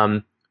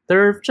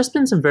 there have just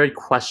been some very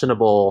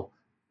questionable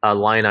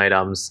line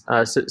items.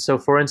 So,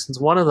 for instance,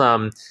 one of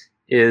them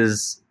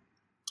is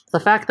the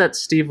fact that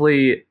Steve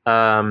Lee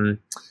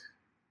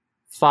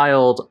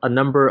filed a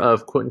number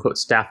of quote-unquote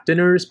staff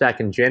dinners back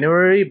in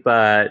January,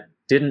 but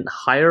didn't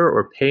hire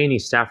or pay any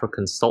staff or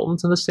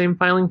consultants in the same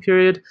filing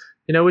period,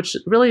 which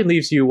really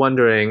leaves you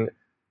wondering,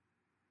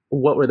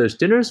 what were those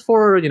dinners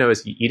for?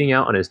 Is he eating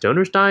out on his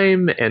donor's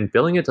dime and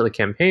billing it to the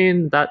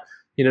campaign? That,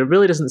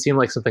 really doesn't seem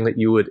like something that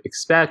you would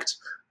expect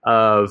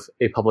of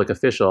a public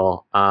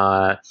official.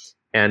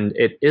 And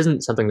it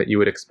isn't something that you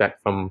would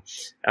expect from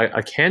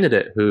a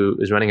candidate who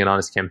is running an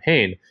honest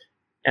campaign.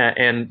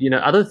 And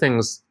other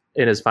things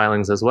in his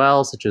filings as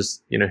well, such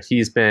as,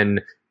 he's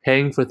been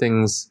paying for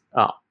things,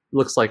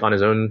 looks like on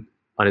his own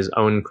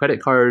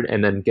credit card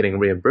and then getting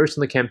reimbursed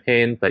in the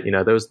campaign. But,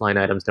 those line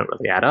items don't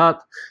really add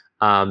up.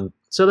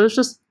 So there's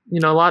just,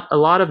 a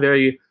lot of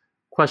very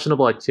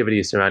questionable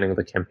activities surrounding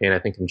the campaign, I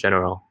think, in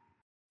general.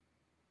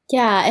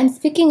 Yeah, and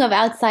speaking of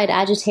outside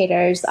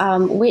agitators,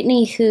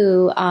 Whitney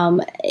Hu,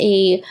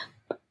 a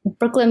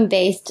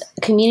Brooklyn-based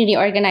community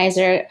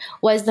organizer,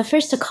 was the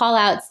first to call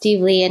out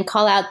Steve Lee and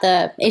call out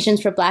the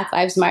Asians for Black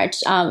Lives March.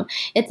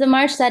 It's a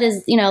march that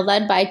is,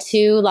 led by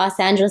two Los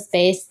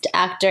Angeles-based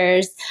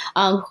actors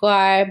who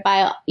are,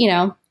 by,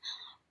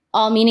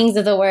 all meanings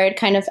of the word,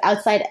 kind of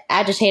outside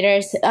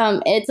agitators.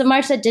 It's a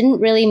march that didn't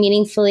really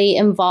meaningfully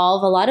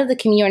involve a lot of the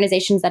community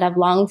organizations that have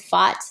long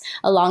fought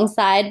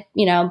alongside,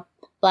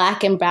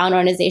 Black and brown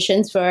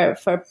organizations for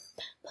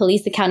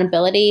police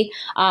accountability.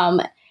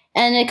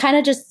 And it kind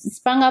of just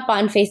sprung up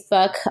on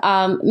Facebook,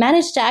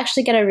 managed to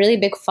actually get a really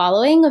big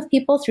following of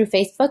people through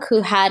Facebook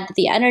who had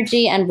the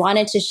energy and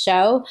wanted to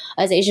show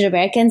as Asian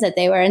Americans that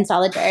they were in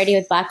solidarity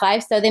with Black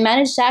lives. So they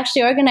managed to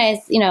actually organize,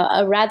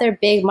 a rather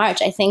big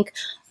march. I think,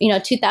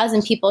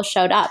 2,000 people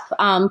showed up.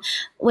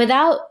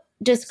 Without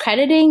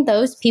discrediting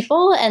those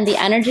people and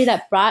the energy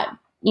that brought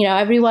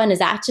everyone as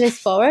activists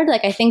forward,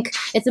 I think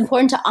it's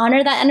important to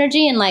honor that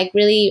energy and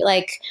really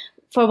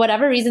for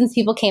whatever reasons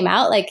people came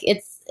out,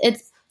 it's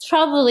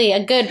probably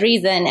a good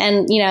reason.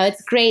 And,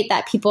 it's great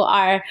that people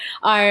are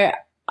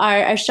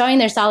showing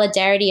their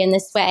solidarity in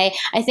this way.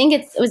 I think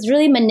it was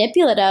really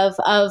manipulative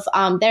of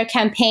their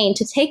campaign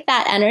to take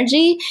that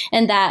energy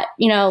and that,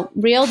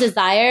 real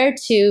desire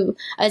to,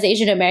 as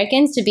Asian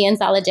Americans, to be in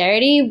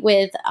solidarity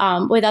with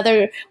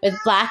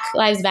Black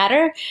Lives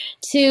Matter,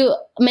 to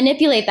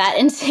manipulate that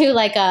into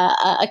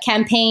a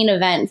campaign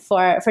event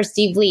for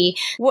Steve Lee.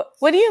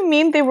 What do you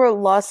mean they were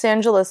Los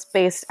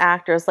Angeles-based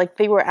actors?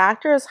 They were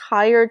actors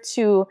hired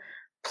to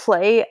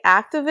play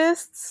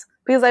activists?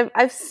 Because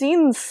I've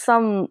seen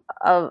some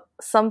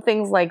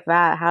things like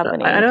that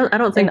happening. I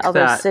don't think in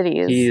other that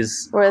cities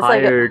he's where it's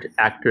hired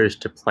actors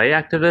to play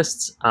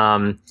activists.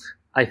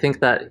 I think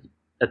that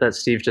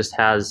Steve just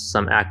has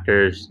some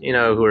actors,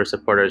 who are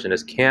supporters in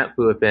his camp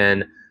who have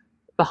been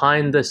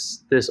behind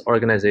this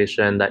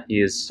organization that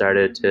he's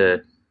started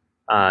to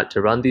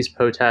run these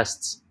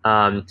protests.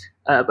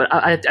 But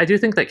I do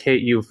think that,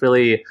 Kate, you've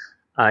really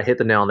hit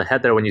the nail on the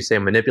head there when you say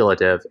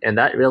manipulative, and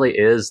that really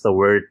is the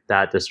word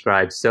that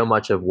describes so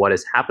much of what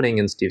is happening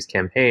in Steve's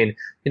campaign.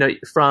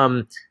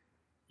 From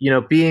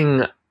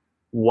being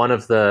one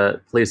of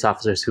the police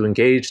officers who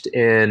engaged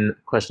in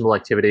questionable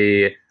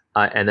activity,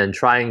 and then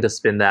trying to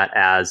spin that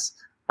as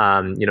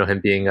him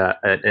being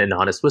an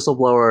honest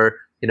whistleblower,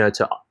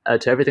 to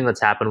everything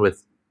that's happened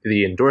with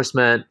the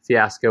endorsement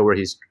fiasco, where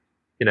he's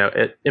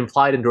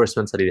implied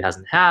endorsements that he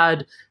hasn't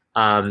had,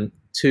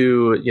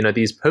 to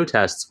these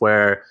protests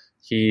where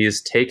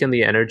he's taken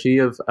the energy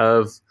of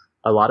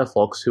a lot of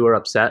folks who are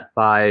upset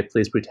by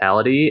police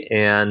brutality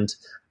and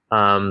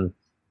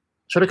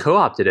sort of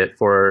co-opted it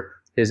for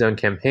his own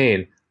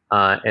campaign,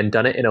 and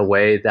done it in a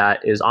way that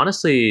is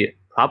honestly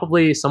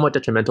probably somewhat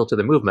detrimental to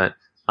the movement.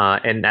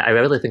 And I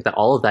really think that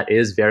all of that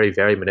is very,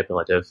 very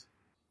manipulative.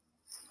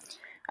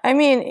 I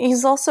mean,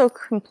 he's also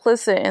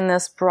complicit in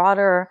this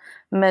broader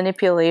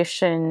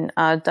manipulation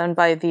done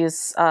by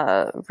these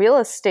real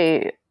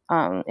estate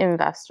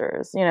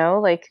investors.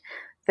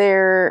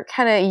 They're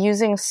kind of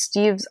using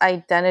Steve's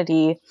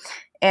identity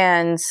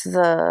and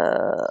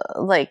the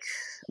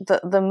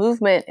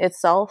movement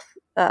itself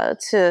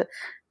to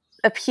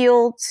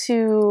appeal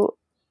to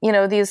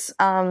these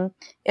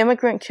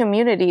immigrant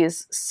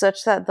communities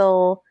such that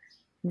they'll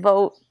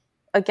vote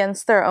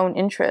against their own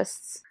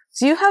interests.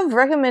 Do you have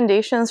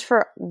recommendations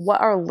for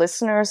what our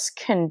listeners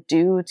can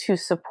do to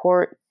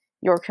support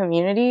your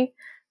community?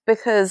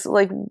 Because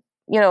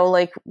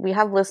we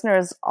have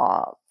listeners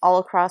all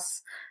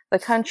across the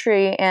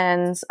country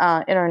and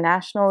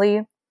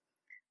internationally,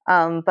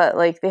 but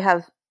they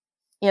have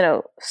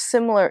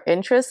similar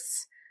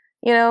interests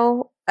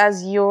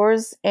as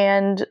yours,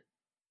 and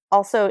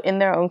also in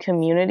their own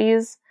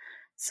communities.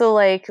 So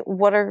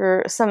what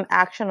are some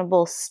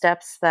actionable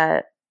steps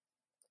that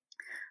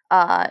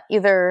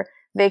either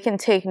they can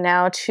take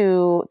now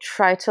to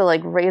try to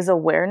raise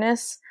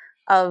awareness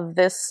of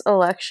this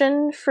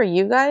election for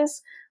you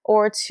guys,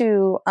 or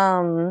to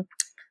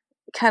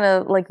kind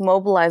of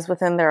mobilize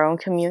within their own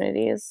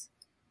communities?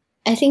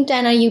 I think,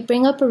 Dana, you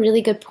bring up a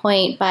really good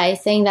point by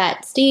saying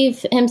that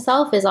Steve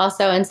himself is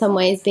also in some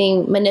ways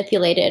being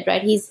manipulated,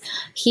 right? He's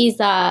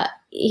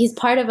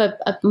part of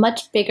a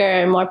much bigger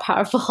and more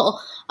powerful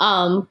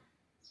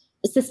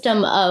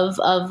system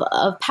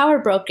of power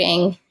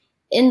brokering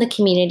in the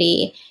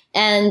community.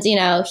 And,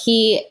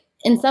 he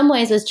in some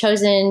ways was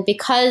chosen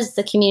because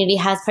the community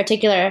has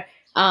particular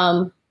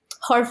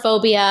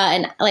whorephobia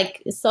and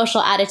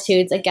social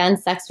attitudes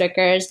against sex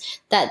workers,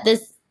 that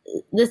this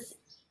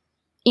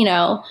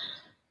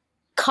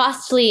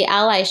costly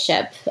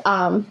allyship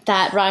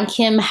that Ron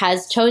Kim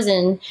has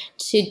chosen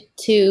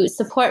to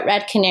support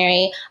Red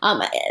Canary,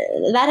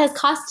 that has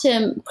cost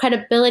him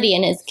credibility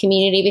in his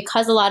community,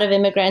 because a lot of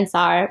immigrants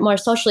are more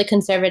socially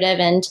conservative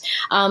and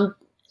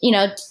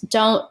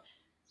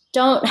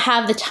don't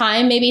have the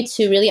time maybe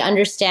to really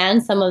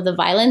understand some of the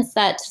violence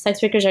that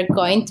sex workers are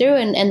going through,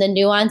 and the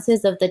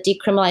nuances of the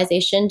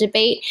decriminalization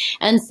debate.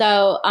 And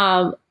so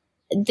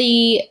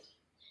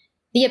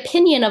the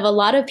opinion of a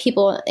lot of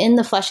people in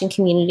the Flushing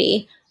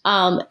community,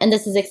 and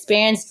this is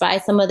experienced by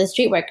some of the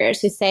street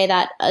workers, who say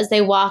that as they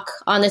walk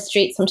on the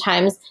street,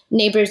 sometimes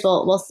neighbors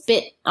will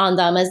spit on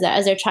them as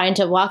they're trying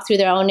to walk through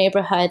their own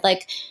neighborhood.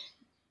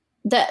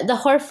 The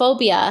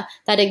whorephobia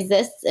that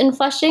exists in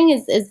Flushing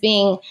is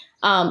being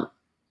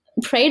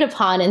preyed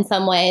upon in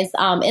some ways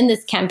in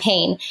this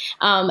campaign,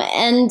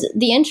 and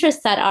the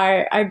interests that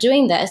are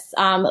doing this,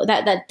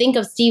 that think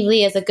of Steve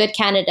Lee as a good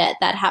candidate,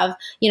 that have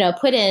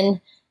put in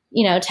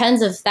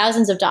tens of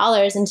thousands of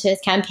dollars into his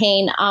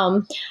campaign,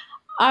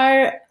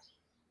 are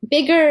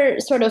bigger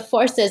sort of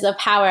forces of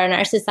power in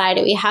our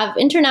society. We have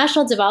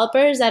international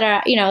developers that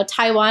are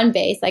Taiwan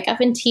based, like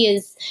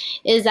F&T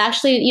is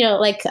actually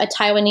a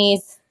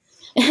Taiwanese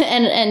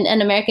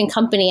and American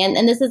company,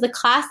 and this is a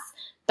class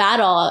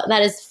battle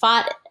that is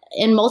fought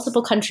in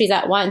multiple countries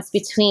at once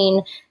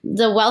between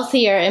the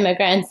wealthier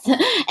immigrants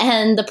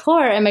and the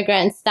poor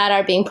immigrants that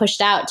are being pushed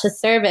out to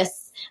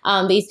service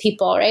these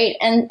people, right?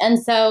 And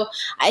so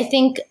I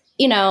think,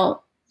 in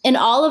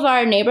all of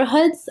our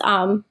neighborhoods,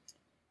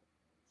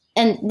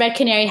 and Red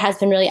Canary has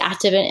been really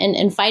active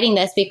in fighting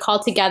this. We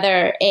called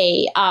together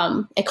a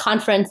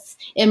conference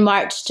in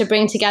March to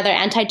bring together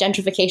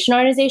anti-gentrification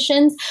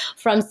organizations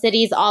from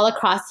cities all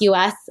across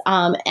U.S.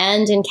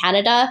 And in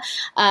Canada.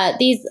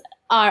 These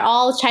are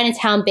all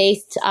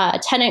Chinatown-based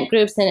tenant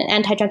groups and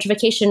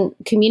anti-gentrification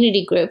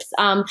community groups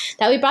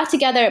that we brought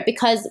together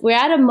because we're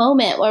at a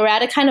moment where we're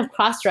at a kind of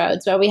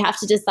crossroads where we have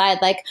to decide,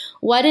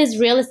 what does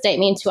real estate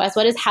mean to us?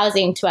 What is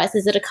housing to us?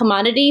 Is it a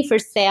commodity for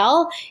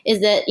sale?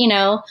 Is it,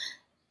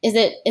 is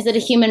it a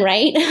human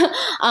right?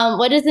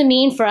 What does it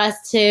mean for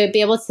us to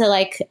be able to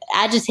like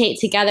agitate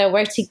together,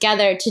 work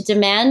together to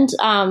demand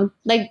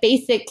like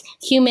basic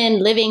human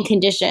living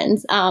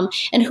conditions?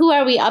 And who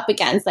are we up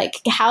against? Like,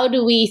 how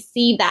do we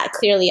see that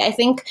clearly? I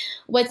think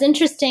what's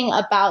interesting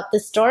about the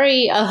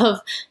story of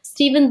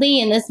Stephen Lee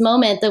in this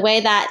moment, the way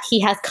that he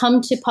has come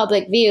to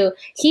public view,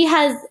 he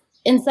has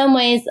in some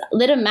ways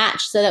lit a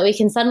match so that we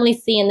can suddenly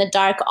see in the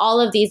dark all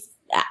of these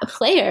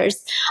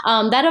players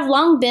that have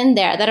long been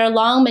there, that are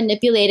long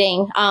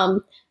manipulating,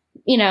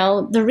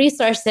 the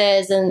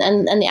resources and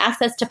the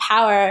access to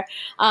power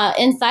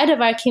inside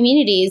of our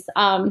communities.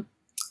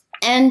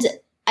 And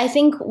I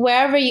think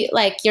wherever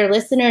your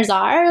listeners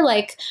are,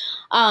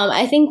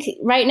 I think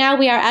right now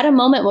we are at a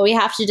moment where we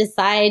have to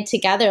decide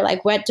together,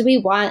 like, what do we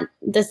want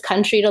this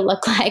country to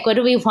look like? What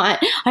do we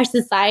want our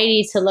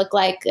society to look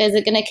like? Is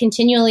it going to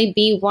continually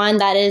be one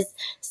that is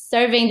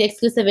serving the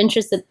exclusive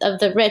interests of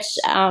the rich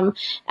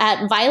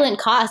at violent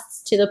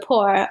costs to the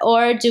poor?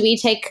 Or do we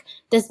take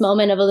this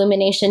moment of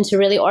illumination to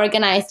really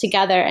organize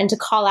together and to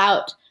call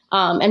out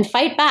and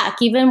fight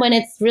back, even when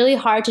it's really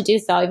hard to do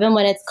so, even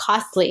when it's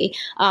costly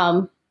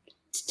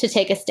to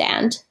take a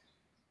stand?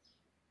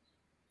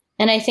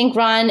 And I think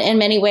Ron, in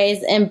many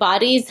ways,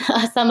 embodies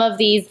some of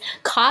these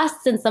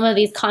costs and some of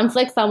these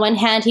conflicts. On one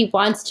hand, he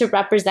wants to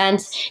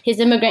represent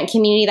his immigrant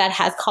community that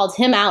has called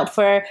him out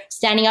for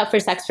standing up for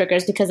sex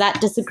workers because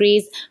that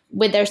disagrees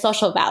with their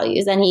social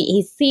values. And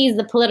he sees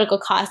the political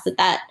cost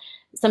that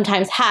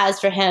sometimes has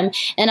for him.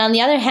 And on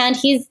the other hand,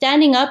 he's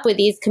standing up with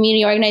these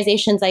community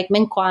organizations like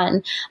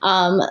Minkwon,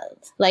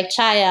 like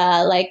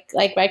Chaya,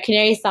 like Red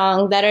Canary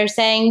Song, that are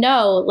saying,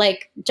 no,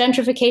 like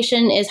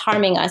gentrification is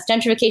harming us.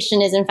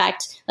 Gentrification is in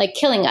fact like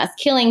killing us,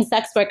 killing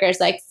sex workers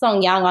like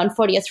Song Yang on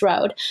 40th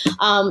Road.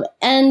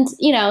 And,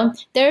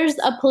 there's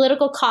a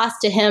political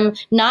cost to him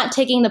not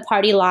taking the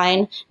party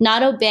line,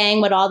 not obeying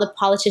what all the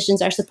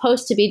politicians are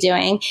supposed to be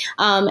doing,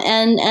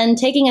 and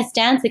taking a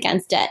stance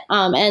against it.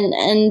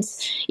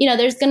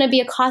 There's going to be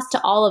a cost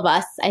to all of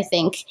us, I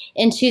think,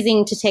 in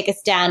choosing to take a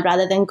stand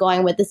rather than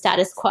going with the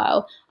status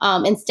quo,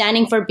 and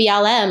standing for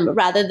BLM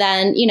rather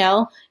than,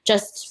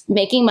 just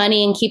making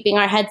money and keeping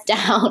our heads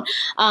down.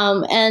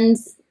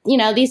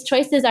 These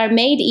choices are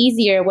made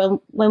easier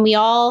when we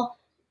all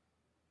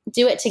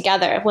do it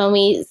together, when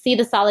we see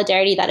the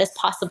solidarity that is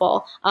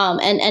possible,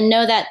 and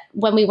know that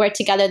when we work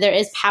together, there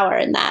is power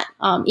in that.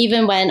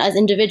 Even when as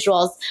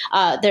individuals,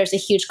 there's a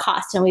huge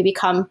cost and we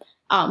become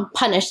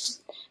punished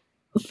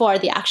for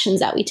the actions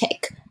that we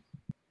take.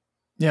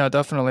 Yeah,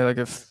 definitely. Like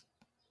if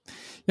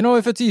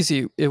it's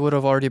easy, it would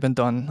have already been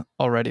done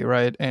already,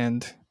 right?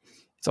 And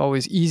it's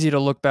always easy to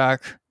look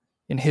back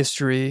in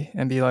history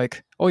and be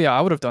like, oh yeah,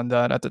 I would have done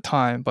that at the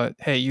time. But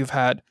hey, you've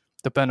had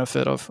the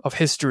benefit of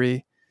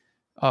history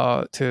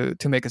to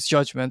make its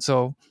judgment.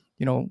 So,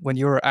 when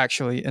you're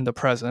actually in the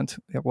present,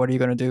 what are you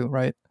going to do,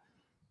 right?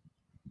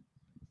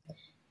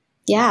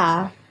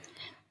 Yeah.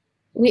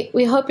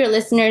 We hope your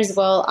listeners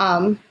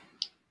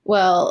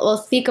will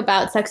speak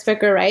about sex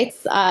worker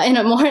rights in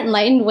a more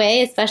enlightened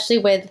way, especially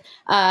with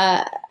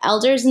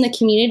elders in the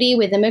community,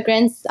 with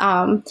immigrants,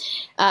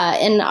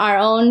 in our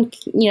own,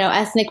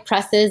 ethnic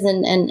presses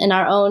and in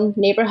our own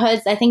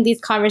neighborhoods. I think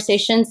these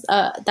conversations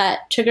that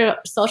trigger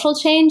social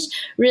change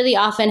really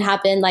often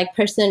happen like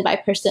person by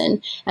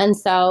person. And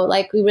so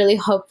we really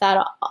hope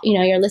that,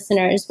 your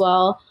listeners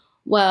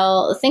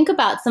will think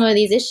about some of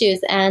these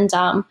issues and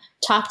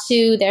talk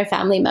to their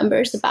family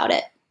members about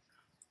it.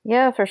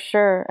 Yeah, for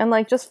sure. And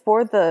just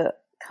for the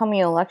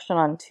coming election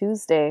on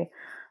Tuesday,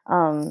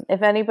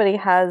 if anybody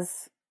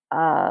has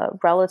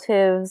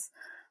relatives,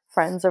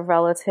 friends of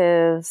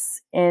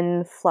relatives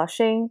in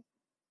Flushing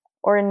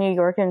or in New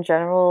York in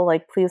general,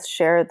 please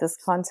share this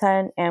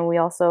content. And we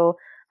also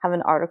have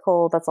an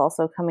article that's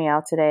also coming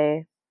out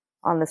today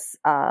on this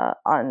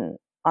on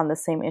the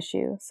same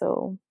issue.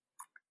 So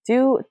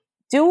do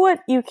what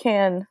you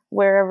can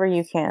wherever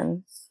you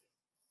can,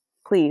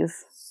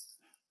 please.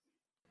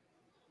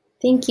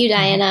 Thank you,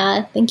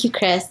 Diana. Thank you,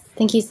 Chris.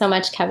 Thank you so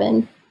much,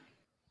 Kevin.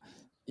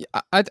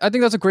 I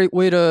think that's a great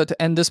way to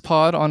end this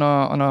pod on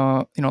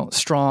a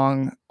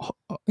strong,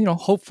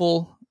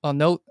 hopeful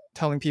note,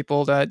 telling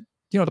people that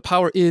the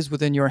power is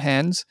within your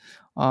hands.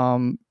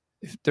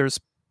 If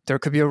there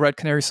could be a Red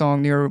Canary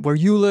Song near where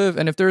you live,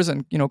 and if there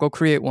isn't, go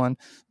create one.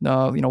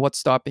 What's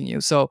stopping you?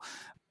 So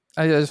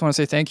I just want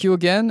to say thank you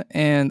again,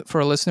 and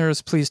for our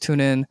listeners, please tune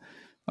in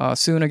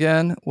soon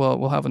again.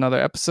 We'll have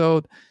another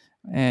episode.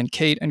 And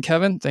Kate and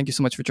Kevin, thank you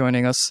so much for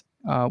joining us.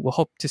 We'll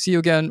hope to see you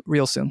again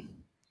real soon.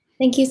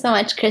 Thank you so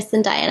much, Chris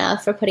and Diana,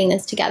 for putting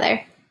this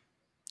together.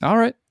 All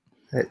right.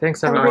 Hey,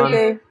 thanks, everyone. Have a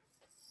great day.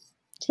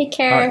 Take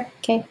care. Right.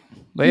 Okay.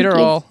 Later,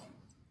 all.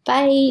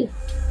 Bye.